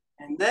 and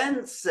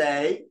then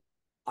say,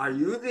 are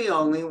you the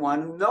only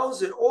one who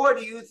knows it? Or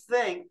do you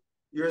think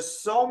you're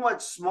so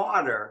much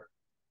smarter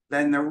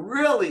than the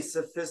really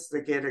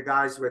sophisticated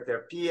guys with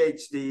their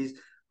PhDs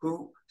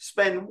who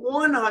spend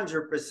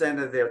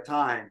 100% of their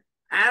time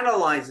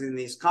analyzing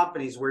these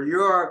companies, where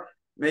you're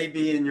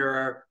maybe in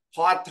your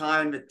part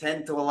time at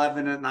 10 to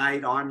 11 at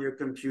night on your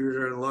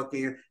computer and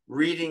looking,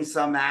 reading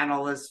some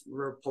analyst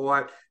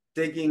report,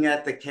 digging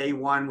at the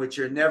K1, which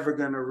you're never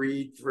going to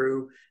read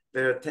through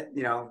their,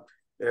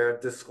 their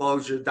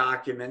disclosure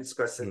documents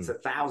because it's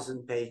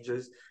 1,000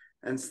 pages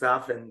and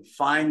stuff, and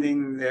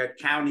finding the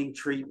accounting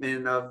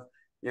treatment of,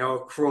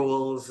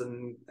 accruals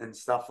and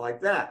stuff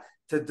like that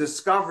to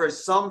discover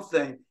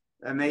something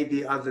that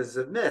maybe others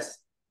have missed.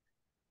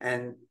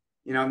 And,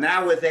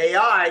 now with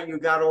AI, you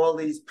got all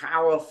these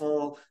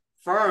powerful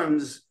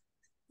firms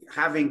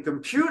having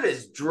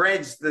computers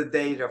dredge the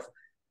data.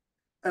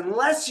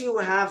 Unless you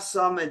have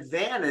some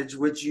advantage,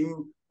 which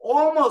you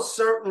almost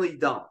certainly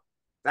don't.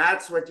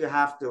 That's what you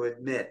have to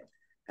admit.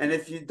 And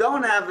if you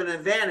don't have an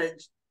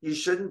advantage, you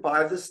shouldn't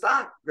buy the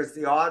stock because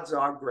the odds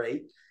are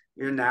great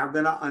you're now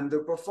going to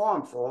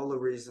underperform for all the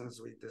reasons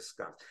we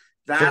discussed.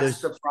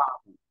 That's the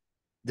problem.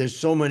 There's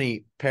so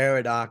many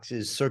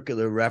paradoxes,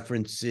 circular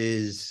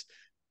references,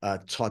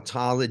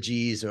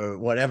 tautologies, or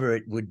whatever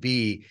it would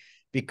be,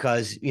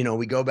 because,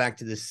 we go back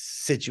to this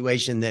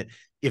situation that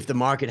if the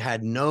market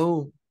had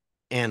no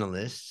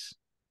analysts,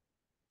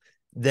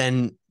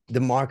 then the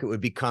market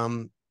would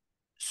become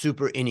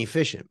super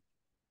inefficient.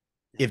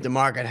 If the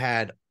market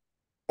had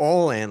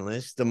all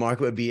analysts, the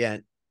market would be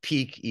at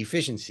peak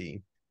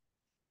efficiency.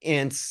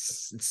 And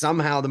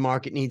somehow the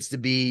market needs to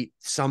be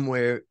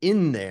somewhere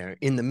in there,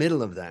 in the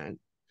middle of that.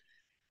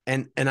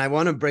 And I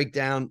want to break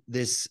down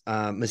this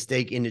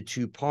mistake into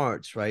two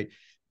parts, right?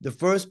 The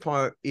first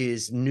part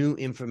is new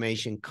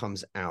information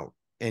comes out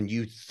and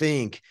you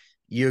think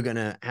you're going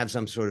to have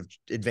some sort of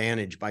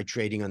advantage by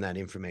trading on that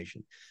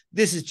information.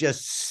 This is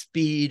just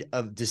speed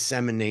of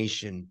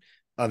dissemination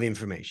of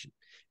information.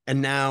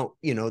 And now,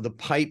 the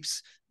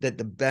pipes that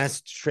the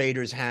best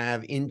traders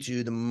have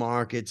into the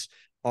markets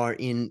are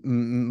in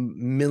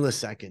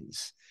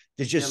milliseconds.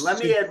 There's just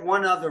let me add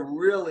one other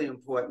really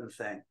important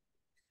thing.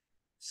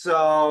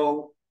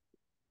 So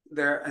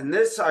and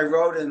this I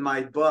wrote in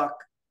my book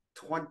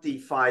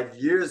 25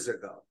 years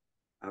ago,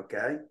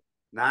 okay?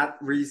 Not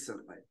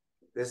recently.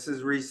 This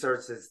is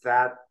research is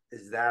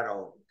that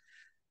old.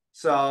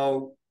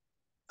 So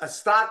a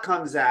stock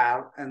comes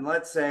out, and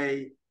let's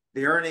say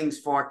the earnings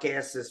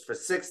forecast is for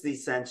 60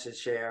 cents a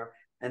share,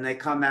 and they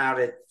come out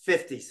at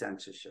 50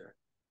 cents a share.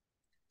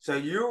 So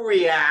you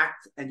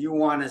react and you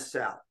want to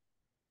sell.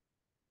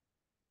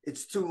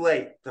 It's too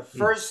late. The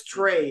first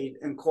trade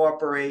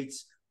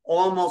incorporates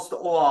almost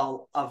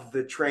all of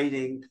the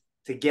trading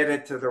to get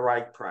it to the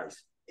right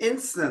price.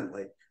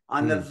 Instantly,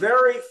 on the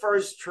very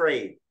first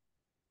trade,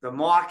 the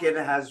market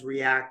has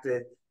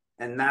reacted,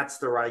 and that's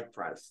the right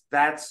price.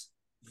 That's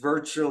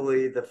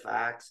virtually the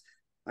facts,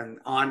 and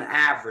on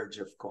average,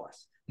 of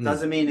course.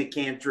 Doesn't mean it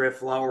can't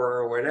drift lower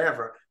or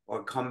whatever,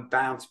 or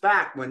bounce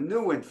back when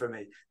new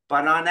information.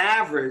 But on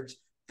average,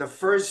 the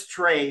first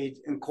trade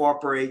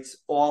incorporates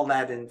all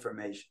that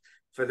information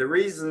for the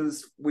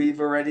reasons we've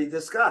already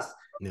discussed.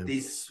 Yeah.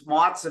 These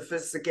smart,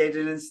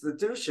 sophisticated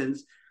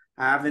institutions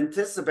have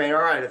anticipated,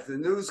 all right, if the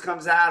news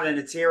comes out and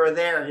it's here or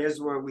there, here's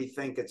where we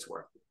think it's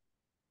worth.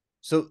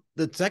 So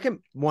the second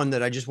one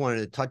that I just wanted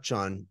to touch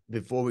on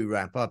before we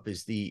wrap up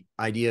is the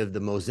idea of the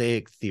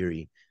mosaic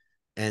theory.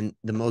 And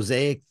the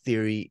mosaic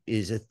theory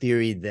is a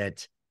theory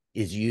that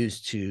is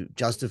used to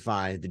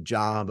justify the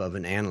job of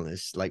an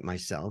analyst like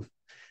myself,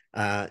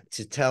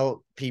 to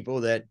tell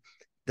people that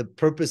the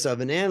purpose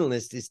of an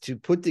analyst is to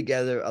put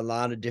together a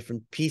lot of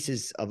different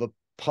pieces of a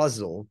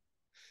puzzle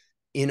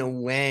in a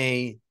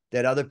way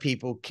that other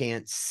people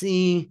can't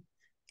see,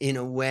 in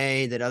a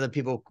way that other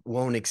people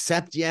won't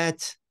accept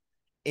yet,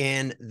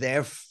 and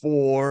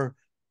therefore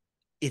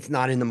it's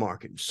not in the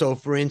market. So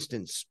for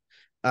instance,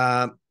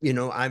 I've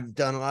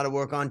done a lot of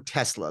work on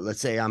Tesla.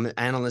 Let's say I'm an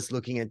analyst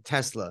looking at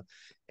Tesla,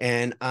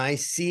 and I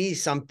see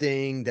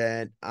something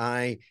that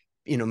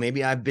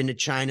maybe I've been to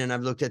China and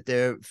I've looked at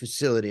their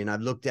facility and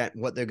I've looked at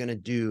what they're going to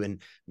do.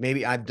 And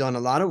maybe I've done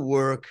a lot of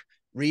work,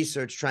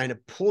 research, trying to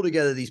pull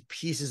together these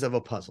pieces of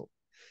a puzzle.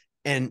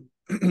 And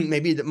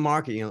maybe the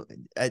market,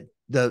 the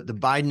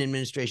Biden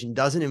administration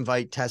doesn't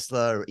invite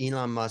Tesla or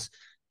Elon Musk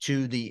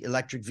to the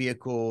electric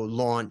vehicle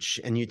launch.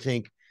 And you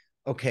think,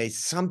 okay,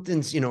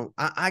 something's,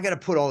 I got to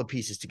put all the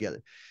pieces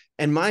together.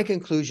 And my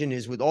conclusion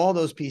is, with all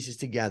those pieces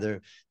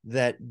together,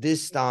 that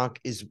this stock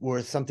is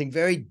worth something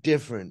very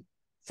different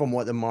from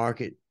what the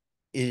market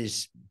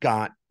is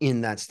got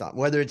in that stock.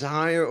 Whether it's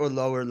higher or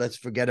lower, let's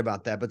forget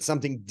about that, but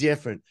something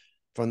different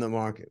from the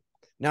market.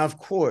 Now, of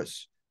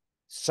course,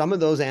 some of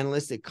those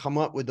analysts that come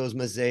up with those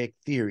mosaic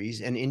theories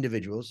and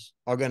individuals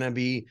are going to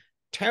be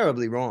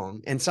terribly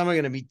wrong, and some are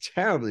going to be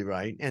terribly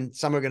right, and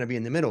some are going to be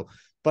in the middle.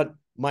 But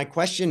my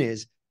question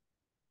is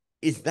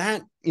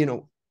that,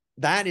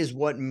 that is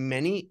what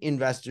many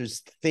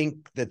investors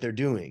think that they're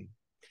doing,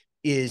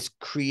 is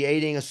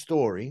creating a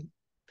story.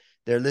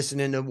 They're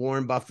listening to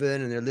Warren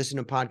Buffett and they're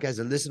listening to podcasts.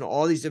 They're listening to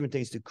all these different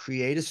things to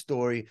create a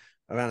story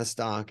around a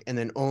stock and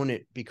then own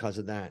it because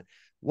of that.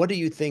 What do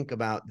you think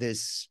about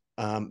this,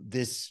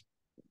 this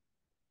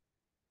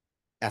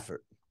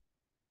effort?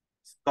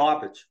 It's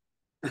garbage.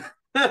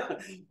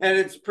 And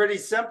it's pretty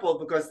simple,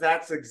 because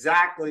that's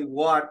exactly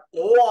what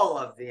all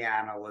of the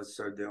analysts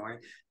are doing.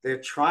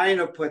 They're trying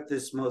to put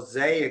this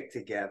mosaic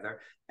together,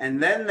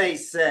 and then they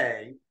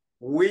say,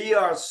 we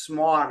are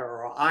smarter,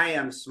 or I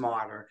am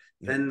smarter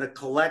than the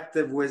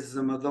collective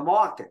wisdom of the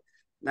market.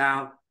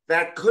 Now,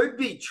 that could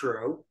be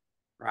true,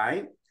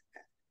 right?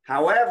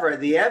 However,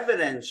 the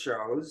evidence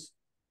shows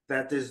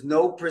that there's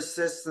no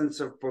persistence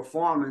of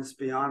performance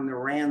beyond the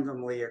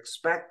randomly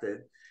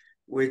expected,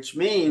 which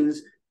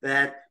means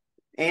that,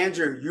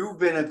 Andrew, you've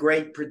been a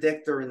great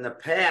predictor in the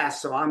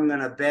past, so I'm going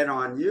to bet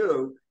on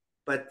you.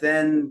 But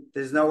then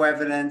there's no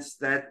evidence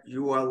that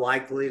you are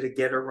likely to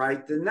get it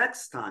right the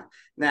next time.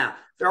 Now,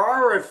 there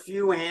are a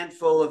few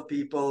handful of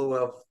people who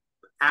have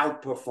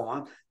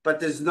outperformed, but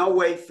there's no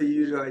way for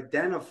you to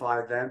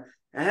identify them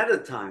ahead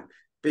of time,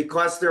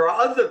 because there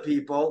are other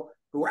people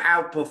who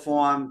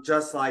outperform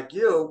just like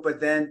you, but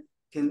then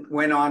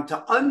went on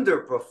to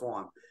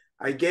underperform.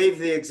 I gave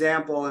the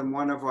example in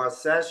one of our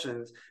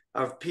sessions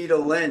of Peter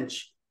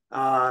Lynch,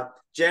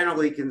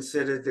 generally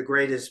considered the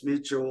greatest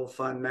mutual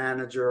fund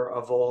manager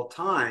of all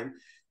time.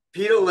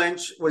 Peter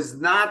Lynch was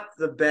not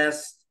the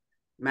best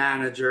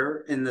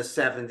manager in the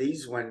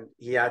 70s when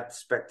he had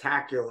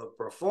spectacular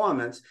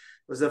performance. It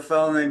was a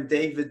fellow named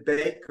David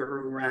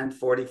Baker who ran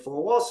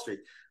 44 Wall Street.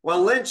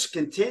 Well, Lynch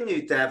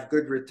continued to have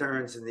good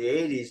returns in the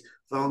 80s,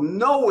 though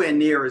nowhere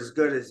near as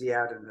good as he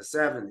had in the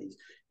 70s.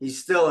 He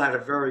still had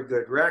a very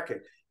good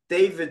record.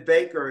 David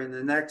Baker in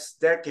the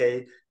next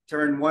decade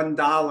turned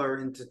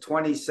 $1 into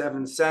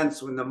 27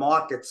 cents when the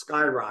market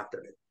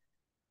skyrocketed.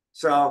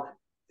 So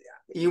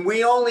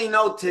we only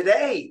know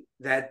today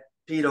that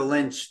Peter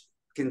Lynch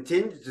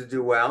continued to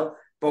do well,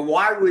 but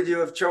why would you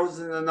have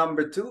chosen the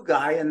number 2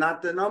 guy and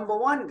not the number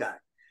 1 guy?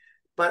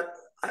 But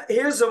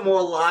here's a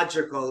more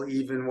logical,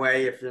 even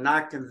way, if you're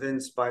not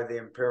convinced by the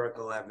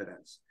empirical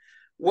evidence.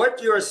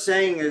 What you're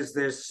saying is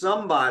there's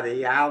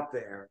somebody out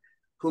there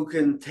who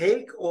can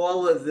take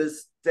all of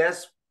this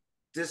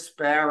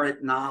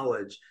disparate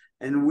knowledge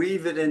and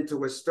weave it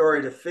into a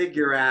story to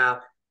figure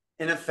out,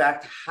 in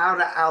effect, how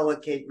to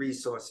allocate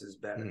resources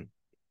better.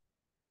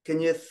 Can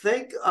you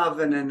think of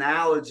an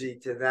analogy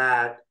to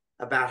that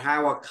about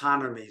how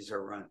economies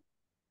are run?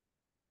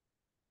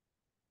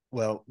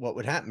 Well, what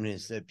would happen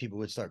is that people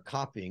would start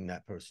copying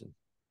that person.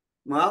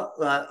 Well,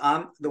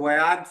 the way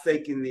I'm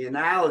thinking the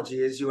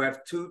analogy is you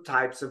have 2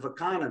 types of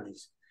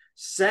economies.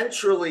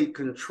 Centrally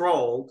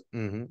controlled,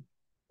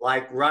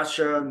 like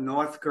Russia,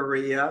 North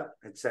Korea,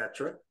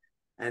 etc.,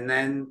 and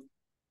then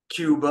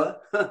Cuba,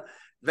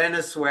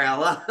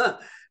 Venezuela,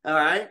 all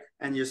right?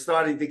 And you're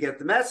starting to get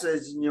the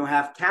message, and you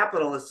have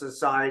capitalist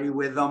society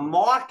where the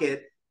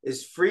market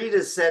is free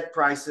to set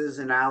prices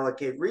and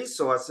allocate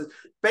resources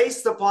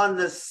based upon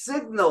the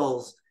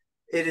signals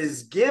it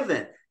is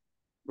given,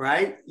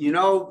 right? You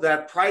know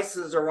that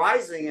prices are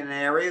rising in an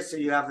area, so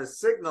you have a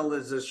signal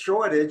there's a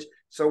shortage,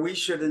 so we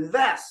should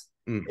invest.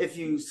 If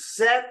you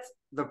set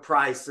the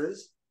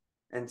prices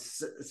and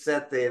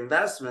set the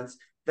investments,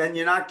 then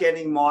you're not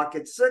getting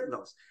market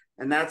signals.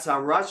 And that's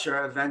how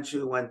Russia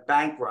eventually went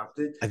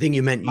bankrupt. I think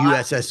you meant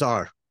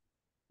USSR.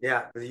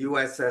 Yeah, the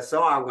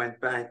USSR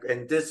went bankrupt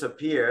and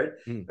disappeared.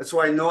 That's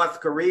why North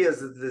Korea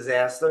is a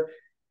disaster.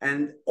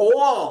 And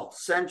all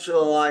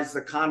centralized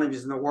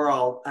economies in the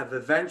world have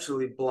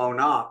eventually blown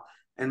up.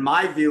 And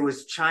my view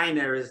is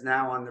China is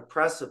now on the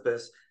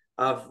precipice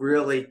of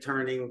really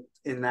turning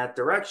in that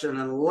direction,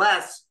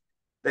 unless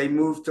they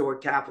move to a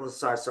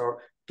capitalist side. So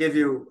give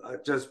you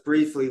just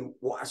briefly,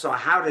 so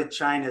how did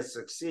China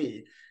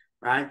succeed,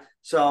 right?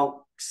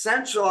 So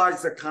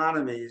centralized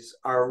economies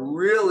are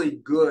really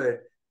good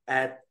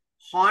at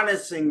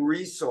harnessing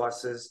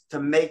resources to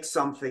make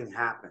something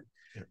happen.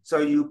 So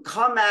you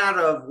come out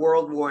of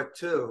World War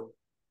II,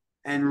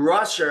 and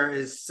Russia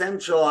is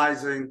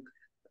centralizing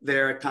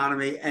their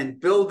economy and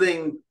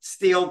building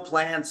steel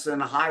plants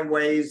and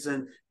highways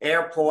and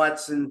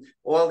airports and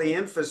all the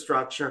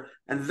infrastructure.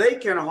 And they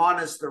can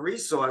harness the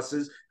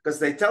resources because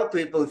they tell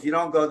people, if you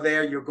don't go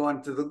there, you're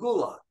going to the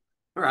gulag,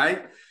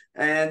 right?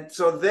 And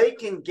so they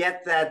can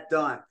get that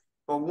done.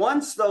 But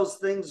once those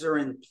things are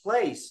in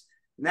place,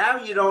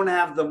 now you don't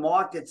have the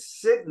market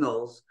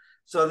signals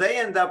So they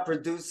end up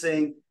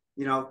producing,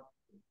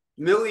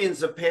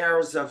 millions of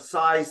pairs of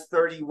size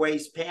 30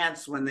 waist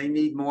pants when they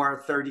need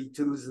more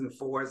 32s and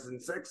 4s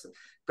and 6s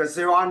because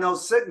there are no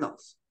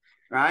signals,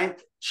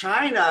 right?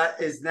 China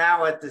is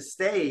now at the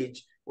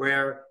stage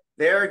where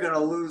they're going to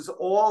lose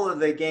all of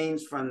the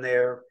gains from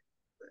their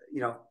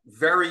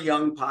very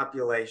young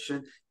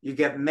population. You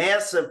get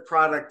massive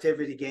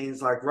productivity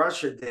gains like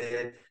Russia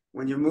did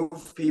when you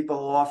move people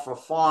off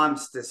of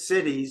farms to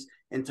cities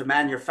into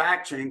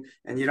manufacturing,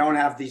 and you don't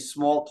have these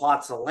small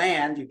plots of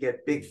land. You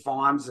get big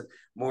farms and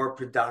more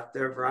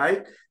productive,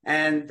 right?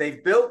 And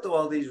they've built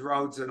all these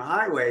roads and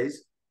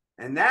highways,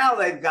 and now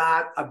they've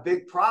got a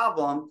big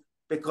problem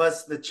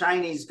because the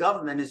Chinese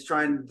government is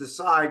trying to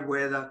decide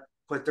where to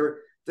put their.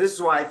 This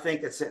is why I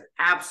think it's an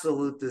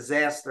absolute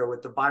disaster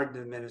with the Biden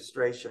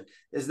administration,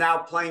 is now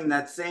playing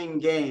that same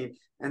game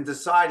and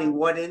deciding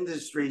what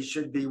industries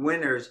should be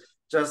winners,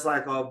 just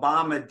like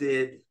Obama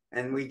did.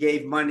 And we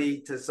gave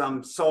money to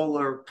some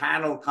solar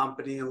panel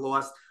company and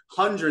lost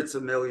hundreds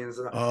of millions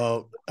of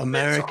dollars. Oh,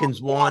 Americans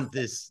want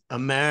this.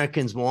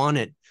 Americans want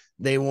it.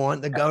 They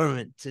want the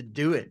government to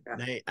do it.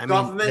 They've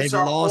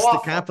lost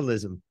the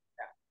capitalism.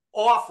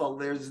 Awful.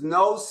 There's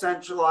no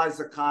centralized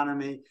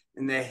economy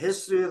in the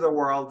history of the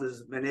world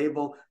has been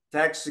able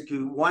to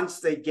execute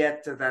once they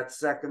get to that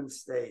second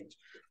stage.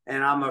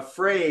 And I'm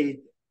afraid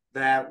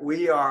that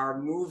we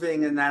are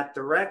moving in that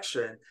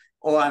direction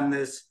on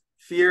this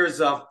fears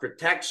of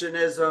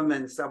protectionism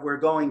and stuff. We're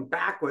going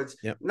backwards.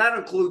 Yep. And that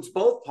includes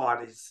both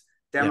parties,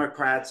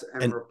 Democrats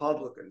and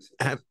Republicans.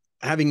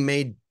 Having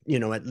made,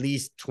 at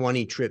least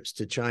 20 trips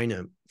to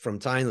China from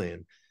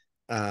Thailand,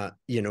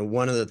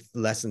 one of the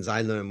lessons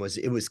I learned was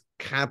it was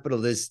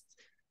capitalist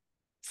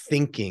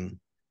thinking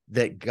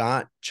that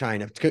got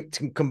China to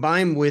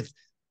combine with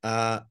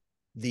the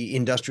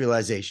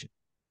industrialization.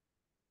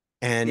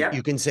 And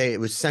you can say it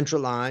was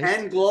centralized.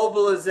 And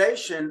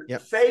globalization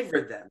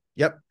favored them.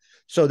 Yep.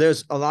 So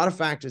there's a lot of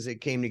factors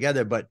that came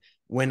together. But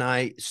when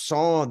I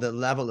saw the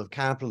level of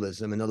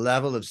capitalism and the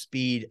level of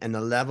speed and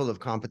the level of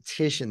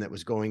competition that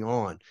was going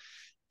on,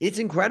 it's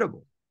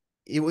incredible.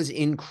 It was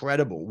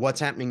incredible.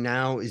 What's happening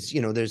now is,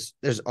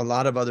 there's a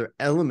lot of other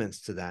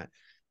elements to that.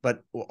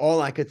 But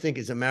all I could think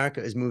is America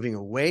is moving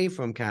away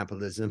from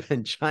capitalism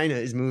and China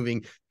is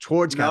moving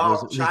towards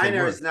capitalism. No,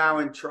 China is now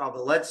in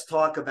trouble. Let's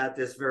talk about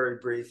this very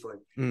briefly.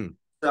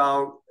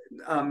 So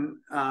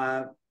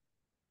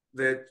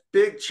the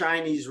big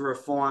Chinese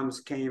reforms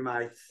came,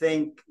 I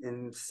think,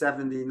 in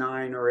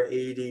 79 or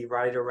 80,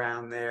 right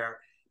around there,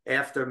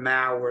 after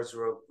Mao was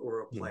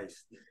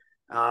replaced.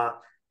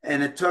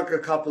 And it took a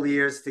couple of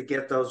years to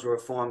get those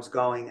reforms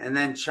going. And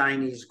then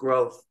Chinese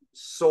growth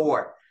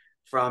soared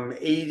from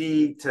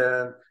 80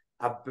 to,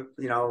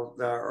 the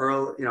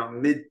early,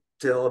 mid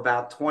till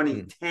about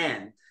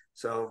 2010.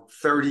 So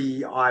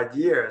 30 odd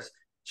years.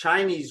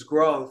 Chinese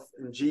growth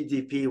in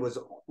GDP was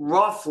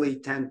roughly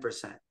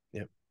 10%.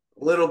 Yep.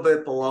 A little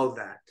bit below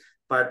that.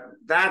 But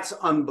that's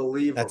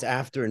unbelievable. That's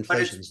after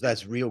inflation. So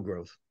that's real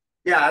growth.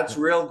 Yeah, it's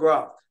real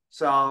growth.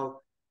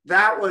 So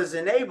that was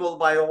enabled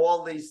by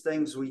all these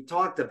things we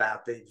talked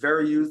about, the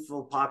very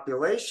youthful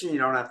population. You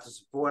don't have to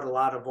support a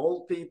lot of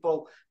old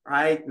people,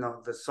 right?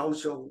 The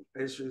social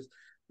issues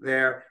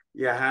there.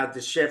 You had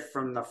the shift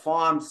from the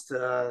farms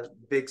to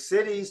big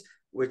cities,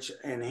 which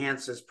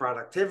enhances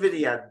productivity.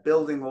 You had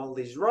building all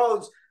these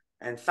roads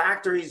and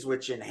factories,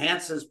 which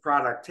enhances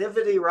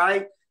productivity,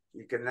 right?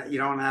 You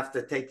don't have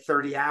to take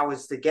 30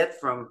 hours to get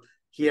from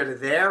here to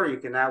there. You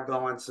can now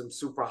go on some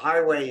super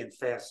highway and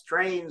fast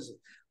trains,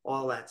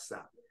 all that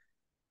stuff.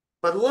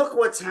 But look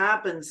what's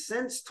happened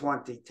since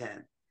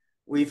 2010.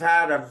 We've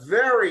had a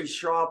very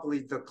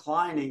sharply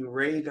declining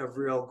rate of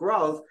real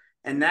growth,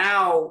 and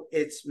now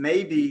it's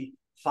maybe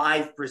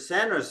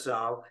 5% or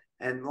so.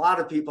 And a lot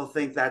of people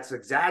think that's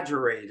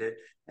exaggerated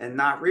and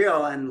not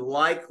real and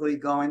likely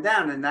going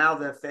down. And now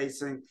they're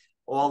facing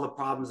all the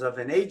problems of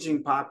an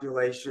aging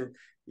population.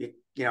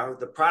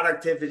 The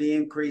productivity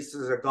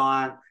increases are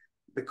gone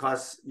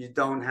because you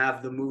don't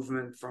have the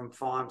movement from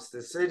farms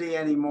to city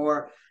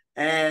anymore.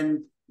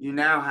 And you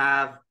now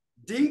have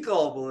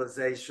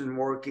deglobalization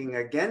working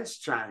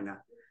against China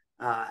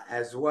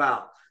as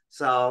well.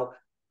 So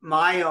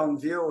my own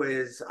view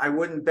is I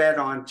wouldn't bet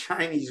on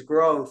Chinese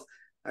growth,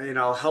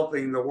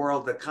 helping the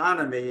world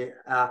economy,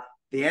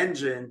 the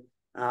engine,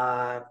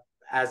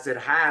 as it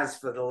has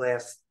for the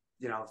last,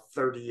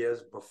 30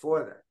 years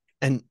before that.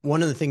 And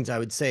one of the things I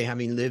would say,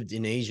 having lived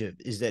in Asia,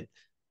 is that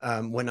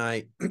when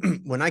I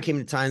came to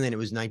Thailand, it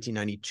was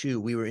 1992.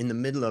 We were in the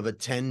middle of a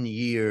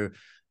 10-year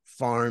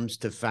farms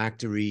to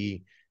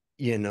factory,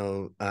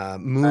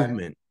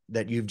 movement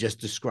that you've just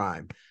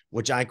described,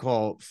 which I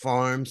call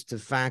farms to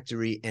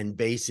factory and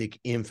basic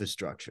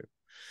infrastructure.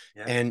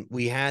 Yeah. And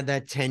we had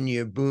that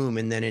 10-year boom.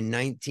 And then in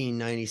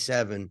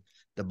 1997,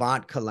 the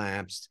baht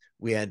collapsed.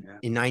 We had,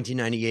 in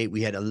 1998,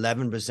 we had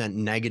 11%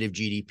 negative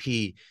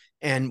GDP.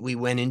 And we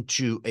went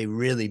into a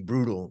really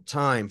brutal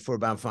time for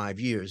about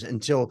 5 years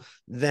until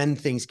then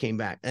things came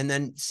back. And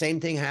then same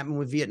thing happened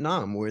with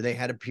Vietnam, where they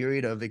had a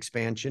period of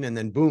expansion and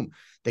then boom,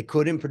 they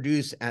couldn't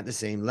produce at the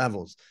same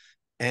levels.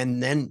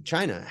 And then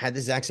China had the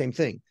exact same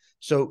thing.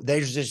 So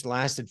they just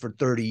lasted for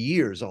 30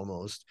 years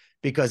almost,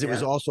 because it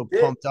was also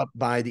pumped up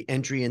by the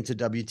entry into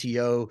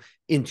WTO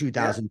in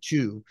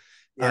 2002.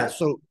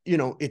 So,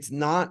 it's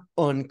not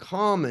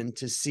uncommon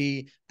to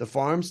see the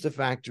farms to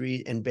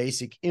factory and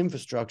basic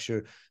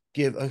infrastructure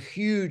give a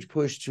huge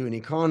push to an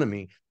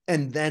economy.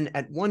 And then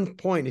at one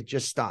point, it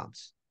just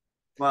stops.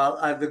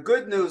 Well, the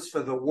good news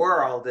for the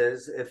world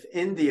is if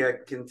India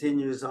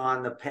continues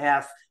on the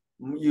path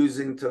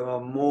using to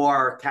a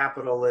more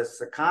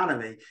capitalist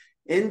economy,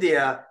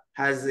 India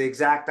has the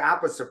exact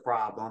opposite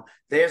problem.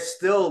 They're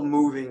still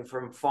moving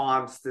from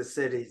farms to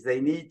cities.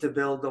 They need to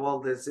build all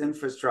this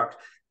infrastructure.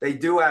 They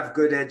do have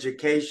good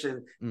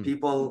education.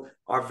 People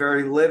are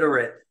very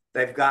literate.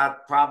 They've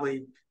got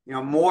probably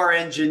more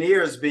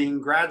engineers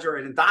being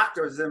graduated and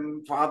doctors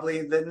than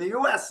probably than the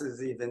U.S.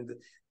 is even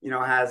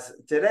has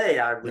today,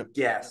 I would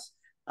guess.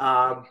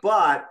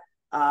 But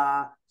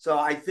so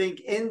I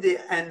think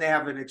India, and they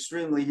have an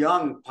extremely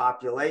young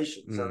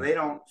population, so they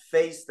don't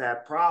face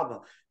that problem.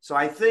 So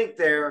I think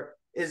there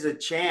is a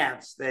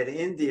chance that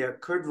India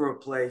could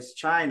replace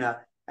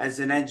China as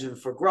an engine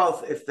for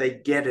growth if they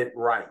get it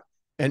right.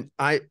 And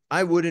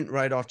I wouldn't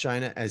write off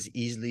China as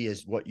easily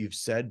as what you've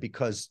said,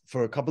 because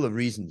for a couple of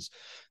reasons.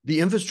 The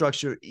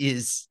infrastructure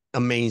is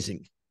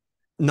amazing,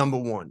 number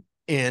one.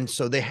 And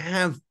so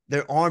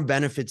there are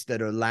benefits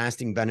that are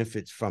lasting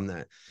benefits from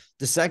that.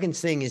 The second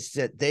thing is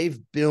that they've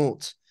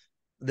built,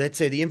 let's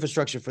say, the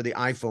infrastructure for the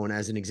iPhone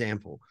as an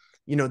example.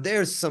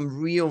 There's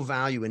some real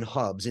value in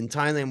hubs. In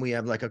Thailand, we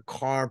have like a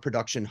car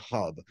production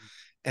hub.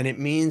 And it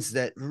means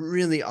that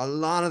really a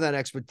lot of that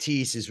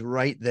expertise is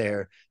right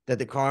there that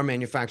the car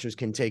manufacturers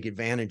can take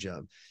advantage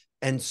of.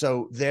 And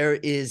so there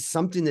is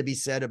something to be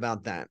said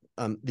about that.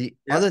 The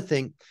other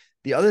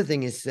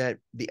thing is that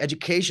the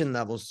education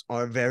levels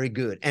are very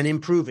good and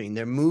improving.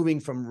 They're moving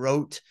from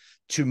rote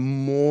to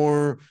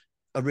more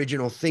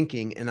original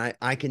thinking. And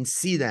I can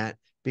see that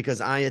because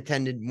I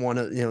attended one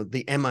of,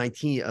 the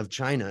MIT of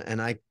China,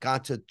 and I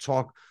got to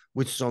talk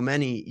with so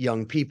many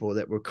young people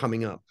that were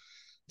coming up.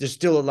 There's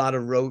still a lot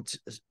of rote,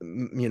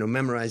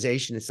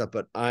 memorization and stuff,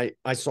 but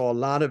I saw a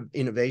lot of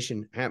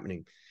innovation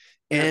happening.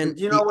 And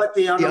what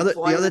the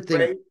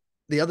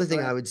other thing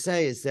I would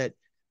say is that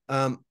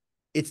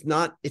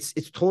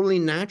it's totally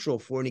natural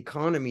for an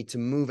economy to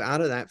move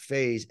out of that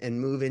phase and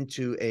move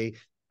into a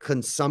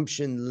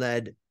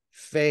consumption-led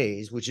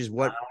phase, which is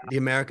what the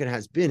American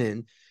has been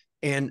in.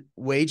 And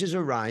wages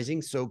are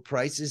rising, so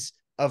prices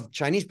of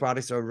Chinese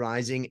products are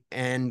rising,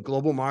 and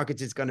global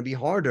markets, it's going to be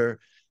harder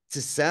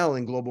to sell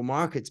in global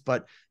markets,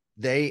 but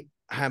they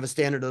have a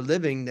standard of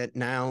living that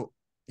now,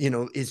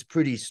 is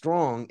pretty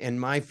strong. And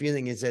my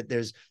feeling is that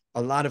there's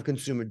a lot of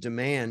consumer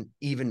demand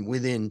even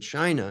within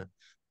China.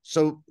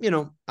 So,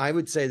 I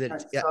would say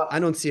that I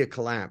don't see a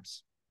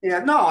collapse. Yeah,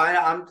 no,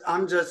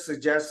 I'm just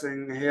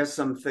suggesting here's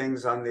some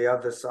things on the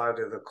other side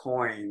of the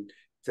coin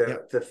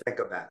to think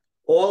about.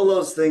 All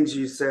those things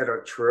you said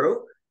are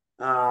true.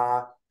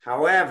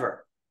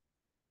 However,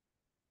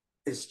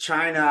 is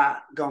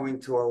China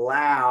going to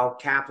allow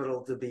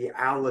capital to be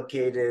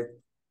allocated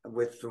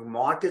through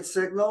market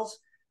signals,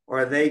 or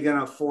are they going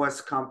to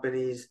force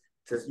companies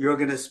to, you're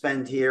going to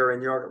spend here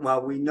and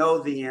well, we know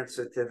the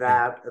answer to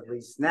that, at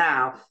least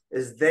now,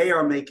 is they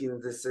are making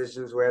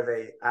decisions where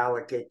they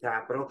allocate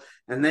capital.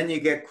 And then you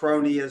get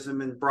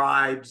cronyism and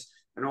bribes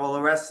and all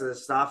the rest of the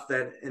stuff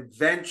that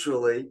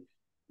eventually,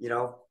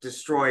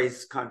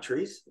 destroys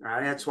countries,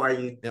 right? That's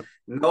why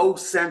no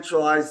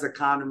centralized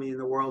economy in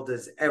the world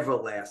has ever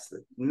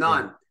lasted.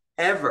 None,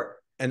 ever.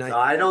 And so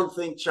I don't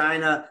think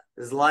China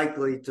is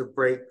likely to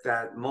break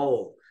that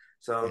mold.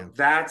 So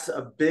that's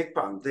a big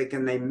problem.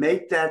 Can they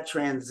make that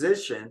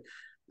transition?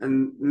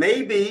 And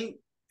maybe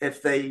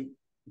if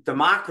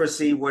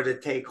democracy were to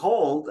take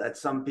hold, as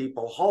some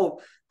people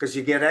hope, because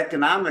you get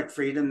economic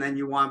freedom, then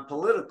you want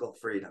political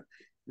freedom.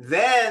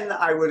 Then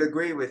I would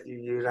agree with you.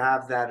 You'd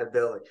have that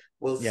ability.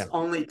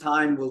 Only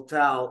time will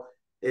tell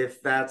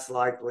if that's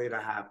likely to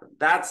happen.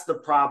 That's the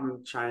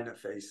problem China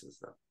faces,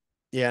 though.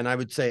 Yeah, and I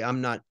would say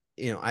I'm not,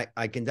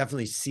 I can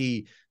definitely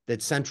see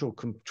that central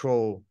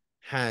control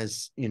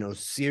has,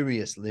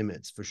 serious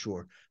limits for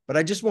sure. But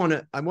I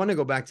want to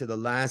go back to the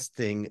last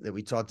thing that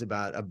we talked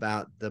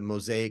about the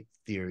mosaic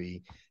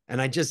theory.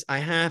 And I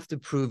have to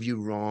prove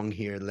you wrong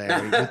here,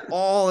 Larry, with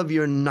all of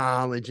your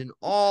knowledge and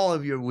all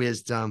of your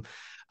wisdom.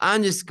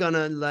 I'm just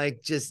gonna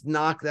just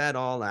knock that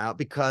all out,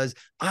 because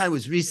I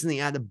was recently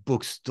at a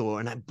bookstore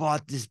and I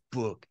bought this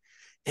book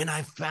and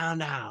I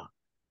found out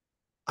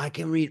I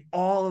can read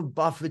all of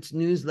Buffett's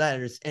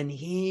newsletters, and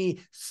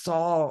he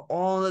saw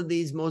all of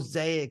these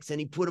mosaics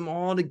and he put them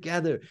all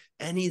together,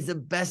 and he's the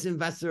best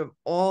investor of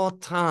all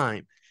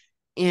time.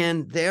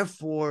 And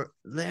therefore,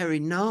 Larry,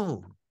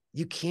 no,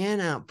 you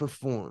can't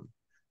outperform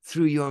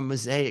through your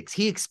mosaics.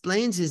 He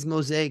explains his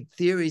mosaic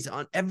theories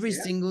on every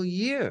single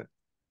year.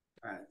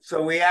 Right.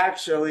 So we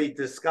actually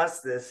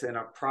discussed this in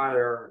a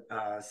prior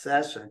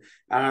session,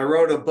 and I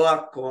wrote a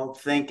book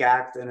called Think,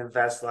 Act, and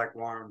Invest Like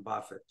Warren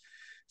Buffett.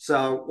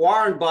 So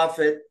Warren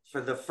Buffett, for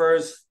the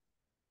first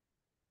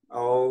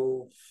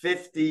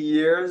 50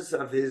 years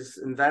of his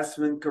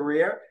investment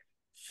career,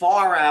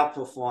 far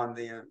outperformed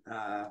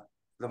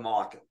the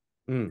market.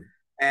 Mm.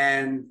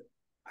 And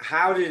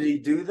how did he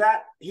do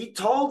that? He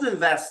told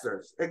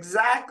investors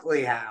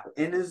exactly how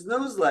in his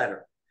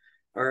newsletter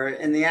or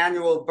in the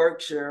annual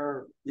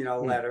Berkshire,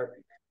 letter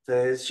to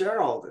his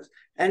shareholders.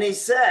 And he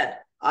said,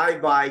 I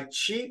buy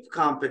cheap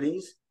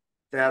companies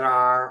that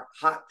are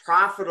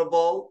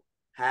profitable,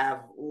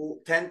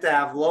 tend to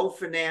have low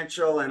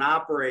financial and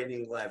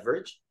operating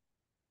leverage.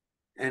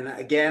 And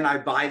again, I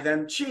buy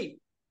them cheap.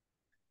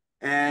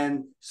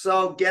 And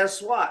so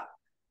guess what?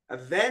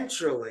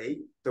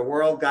 Eventually, the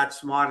world got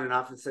smart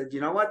enough and said,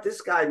 you know what?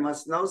 This guy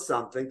must know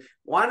something.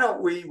 Why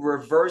don't we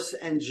reverse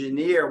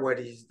engineer what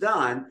he's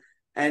done?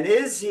 And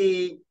is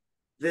he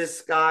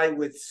this guy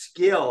with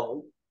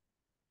skill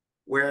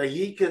where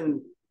he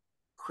can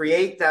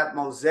create that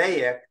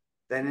mosaic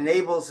that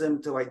enables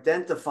him to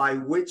identify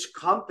which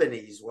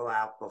companies will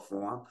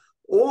outperform?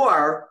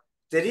 Or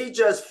did he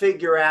just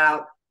figure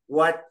out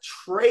what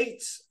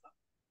traits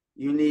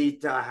you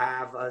need to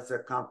have as a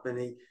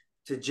company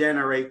to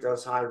generate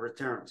those high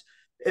returns?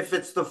 If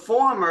it's the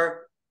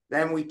former,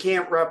 then we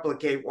can't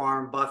replicate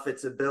Warren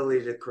Buffett's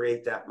ability to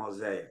create that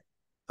mosaic,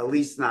 at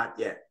least not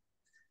yet.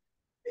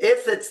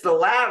 If it's the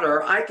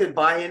latter, I could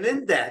buy an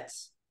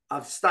index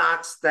of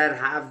stocks that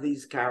have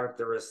these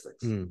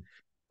characteristics.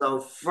 So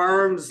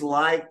firms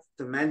like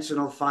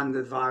Dimensional Fund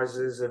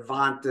Advisors,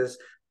 Avantis,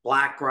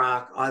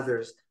 BlackRock,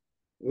 others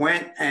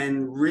went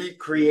and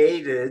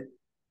recreated,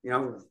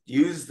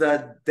 used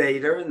the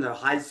data and the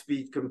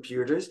high-speed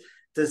computers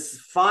to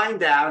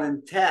find out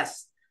and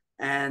test.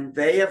 And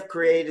they have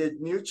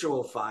created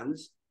mutual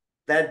funds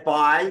that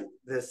buy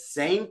the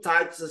same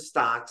types of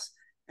stocks.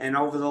 And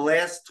over the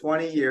last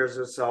 20 years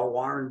or so,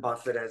 Warren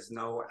Buffett has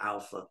no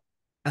alpha.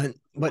 But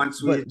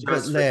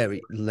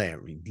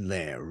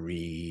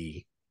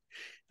Larry,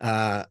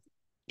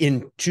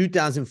 in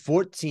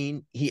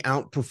 2014, he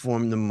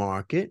outperformed the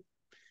market.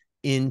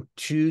 In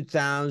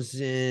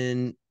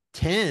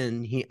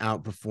 2010, he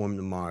outperformed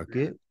the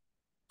market.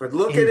 But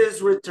look at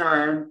his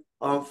return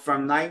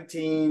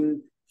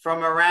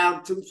from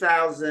around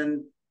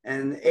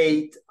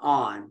 2008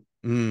 on.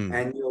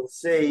 And you'll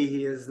see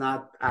he has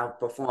not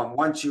outperformed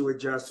once you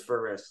adjust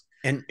for risk.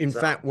 And in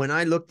fact, when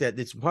I looked at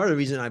this, part of the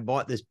reason I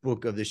bought this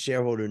book of the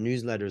shareholder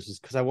newsletters is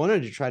because I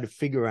wanted to try to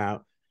figure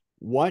out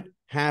what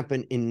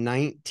happened in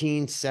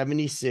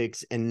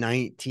 1976 and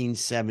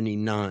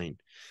 1979.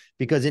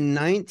 Because in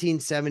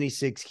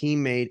 1976, he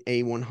made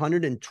a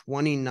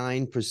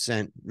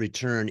 129%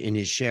 return in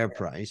his share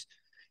price.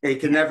 He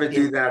can never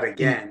do that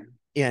again.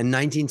 In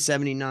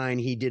 1979,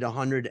 he did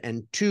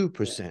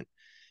 102%.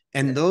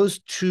 And those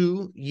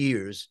 2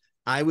 years,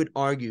 I would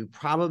argue,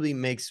 probably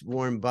makes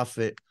Warren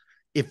Buffett,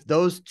 if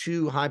those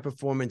 2 high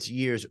performance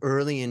years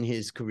early in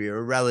his career,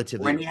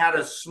 relatively, when he had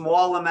a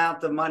small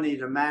amount of money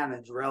to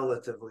manage,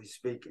 relatively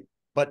speaking.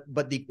 But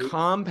the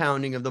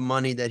compounding of the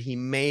money that he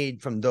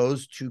made from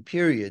those 2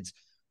 periods,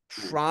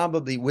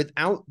 probably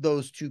without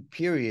those 2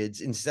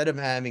 periods, instead of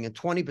having a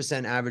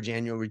 20% average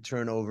annual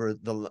return over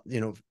the,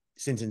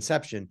 since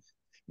inception,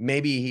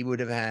 maybe he would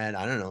have had,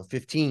 I don't know,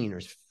 15 or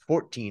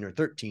 14 or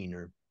 13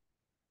 or.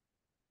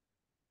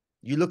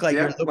 You look like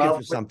you're looking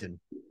for something.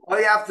 All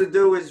you have to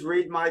do is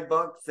read my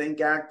book,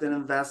 Think, Act, and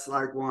Invest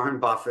Like Warren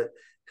Buffett.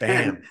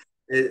 Bam.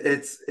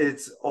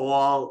 It's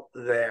all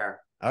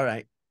there. All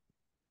right.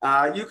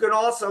 You can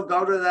also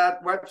go to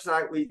that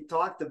website we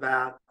talked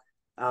about,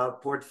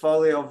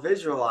 Portfolio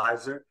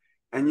Visualizer,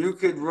 and you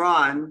could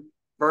run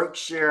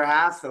Berkshire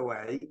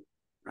Hathaway,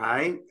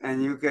 right?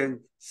 And you can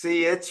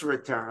see its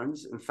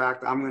returns. In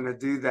fact, I'm going to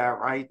do that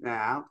right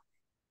now.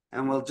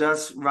 And we'll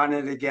just run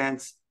it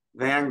against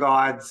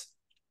Vanguard's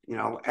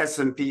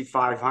S&P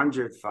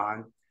 500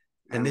 fund.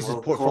 And this is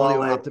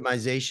portfolio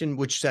optimization.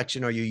 Which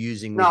section are you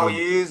using? No,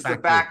 you use the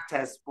back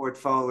test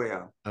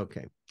portfolio.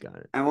 Okay, got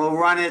it. And we'll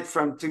run it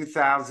from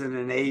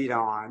 2008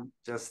 on,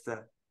 just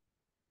to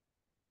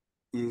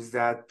use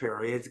that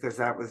period, because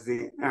that was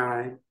all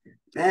right.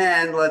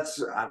 And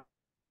let's, I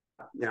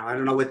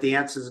don't know what the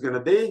answer is going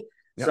to be.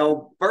 Yep.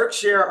 So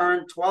Berkshire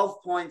earned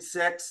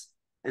 12.6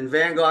 and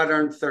Vanguard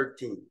earned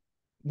 13.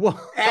 Whoa.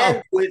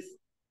 And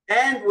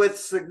with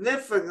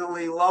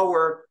significantly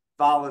lower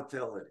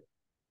volatility.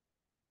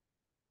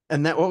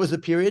 And what was the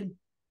period?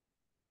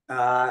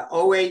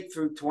 08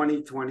 through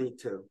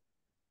 2022.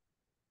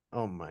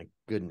 Oh my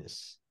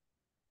goodness.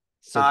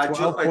 So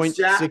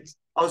 12.6.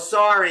 Oh,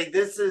 sorry.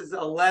 This is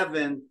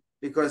 11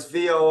 because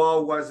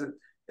VOO wasn't.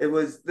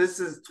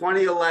 This is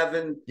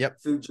 2011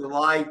 through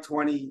July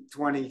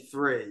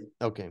 2023.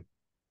 Okay.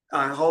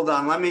 Hold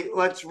on.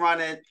 Let's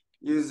run it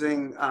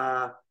using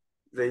the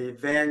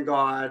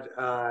Vanguard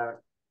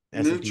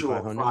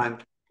mutual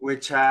fund,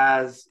 which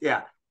has,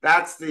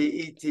 that's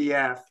the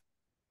ETF.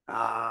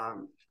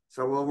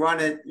 So we'll run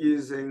it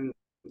using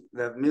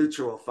the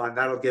mutual fund.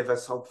 That'll give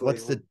us hopefully.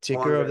 What's the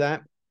ticker of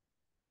that?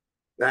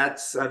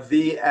 That's a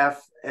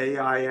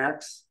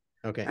VFAIX.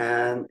 Okay.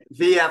 And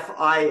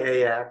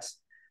VFIAX.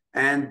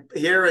 And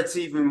here it's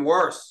even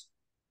worse.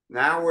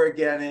 Now we're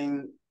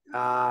getting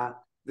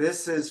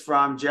This is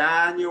from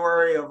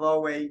January of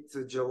 08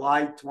 to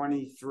July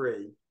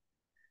 23.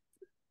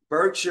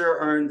 Berkshire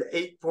earned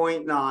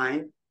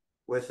 8.9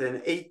 with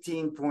an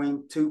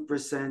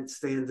 18.2%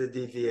 standard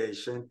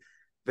deviation.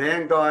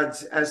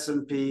 Vanguard's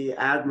S&P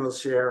Admiral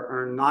share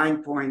earned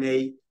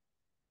 9.8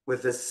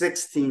 with a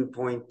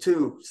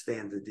 16.2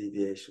 standard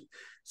deviation.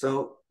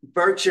 So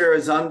Berkshire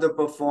is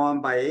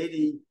underperformed by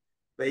 80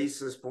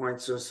 basis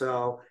points or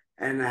so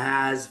and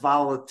has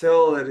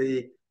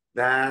volatility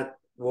that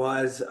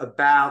was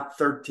about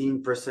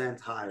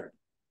 13% higher.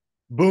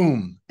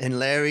 Boom. And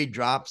Larry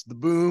drops the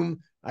boom.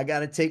 I got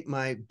to take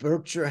my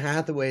Berkshire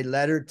Hathaway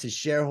letter to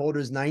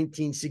shareholders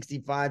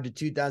 1965 to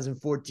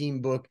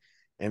 2014 book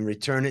and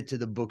return it to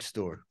the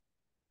bookstore.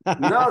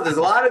 No, there's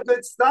a lot of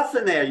good stuff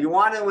in there. You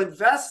want to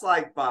invest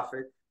like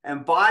Buffett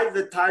and buy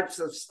the types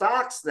of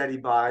stocks that he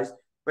buys,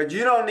 but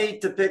you don't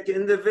need to pick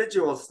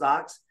individual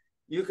stocks.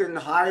 You can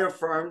hire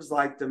firms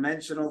like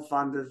Dimensional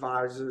Fund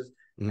Advisors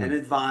and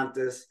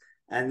Advantis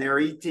and their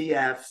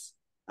ETFs,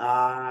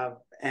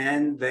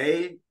 and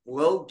they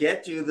will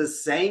get you the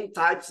same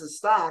types of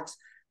stocks,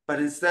 but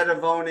instead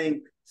of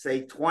owning,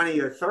 say, 20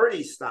 or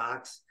 30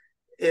 stocks,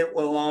 it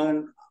will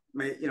own,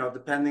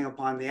 depending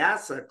upon the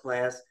asset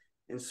class,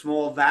 in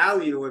small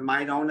value, it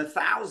might own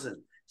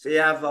 1,000. So you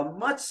have a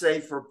much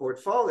safer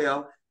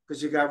portfolio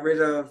because you got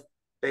rid of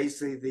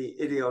basically the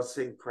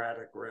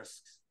idiosyncratic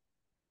risks.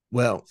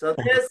 Well, so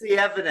there's the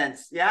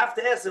evidence. You have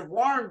to ask if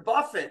Warren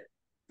Buffett,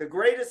 the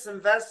greatest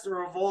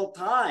investor of all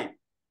time,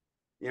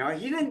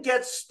 he didn't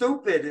get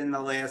stupid in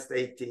the last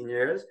 18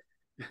 years.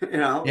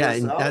 Yeah,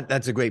 and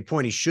that's a great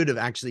point. He should have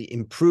actually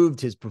improved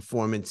his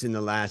performance in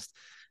the last,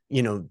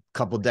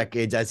 couple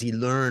decades as he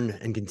learned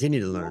and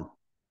continued to learn.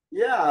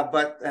 Yeah,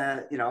 but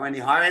and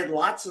he hired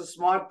lots of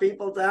smart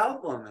people to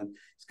help him, and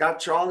he's got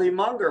Charlie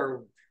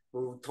Munger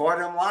who taught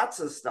him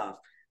lots of stuff.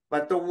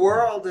 But the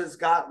world has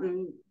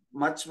gotten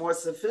much more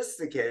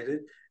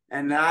sophisticated,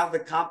 and now the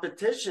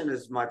competition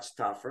is much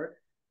tougher,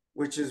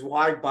 which is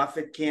why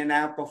Buffett can't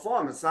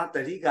outperform. It's not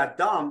that he got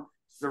dumb;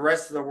 it's the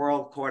rest of the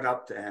world caught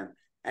up to him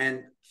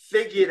and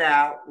figured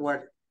out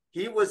what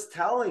he was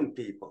telling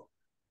people.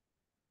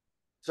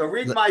 So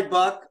read my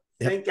book,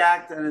 Think,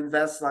 Act, and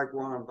Invest Like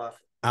Warren Buffett.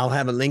 I'll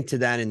have a link to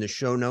that in the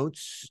show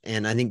notes.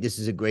 And I think this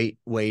is a great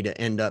way to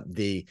end up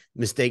the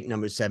mistake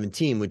number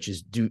 17, which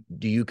is do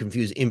you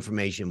confuse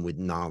information with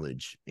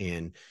knowledge?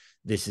 And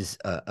this is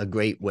a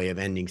great way of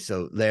ending.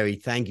 So Larry,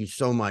 thank you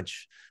so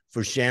much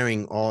for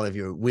sharing all of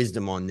your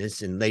wisdom on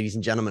this. And ladies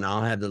and gentlemen,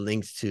 I'll have the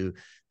links to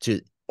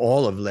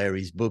all of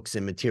Larry's books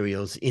and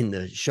materials in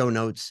the show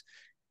notes.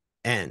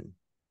 And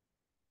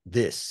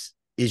this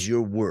is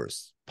your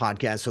worst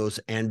podcast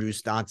host, Andrew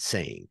Stotz,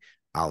 saying,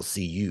 I'll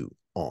see you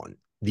on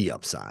the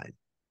upside.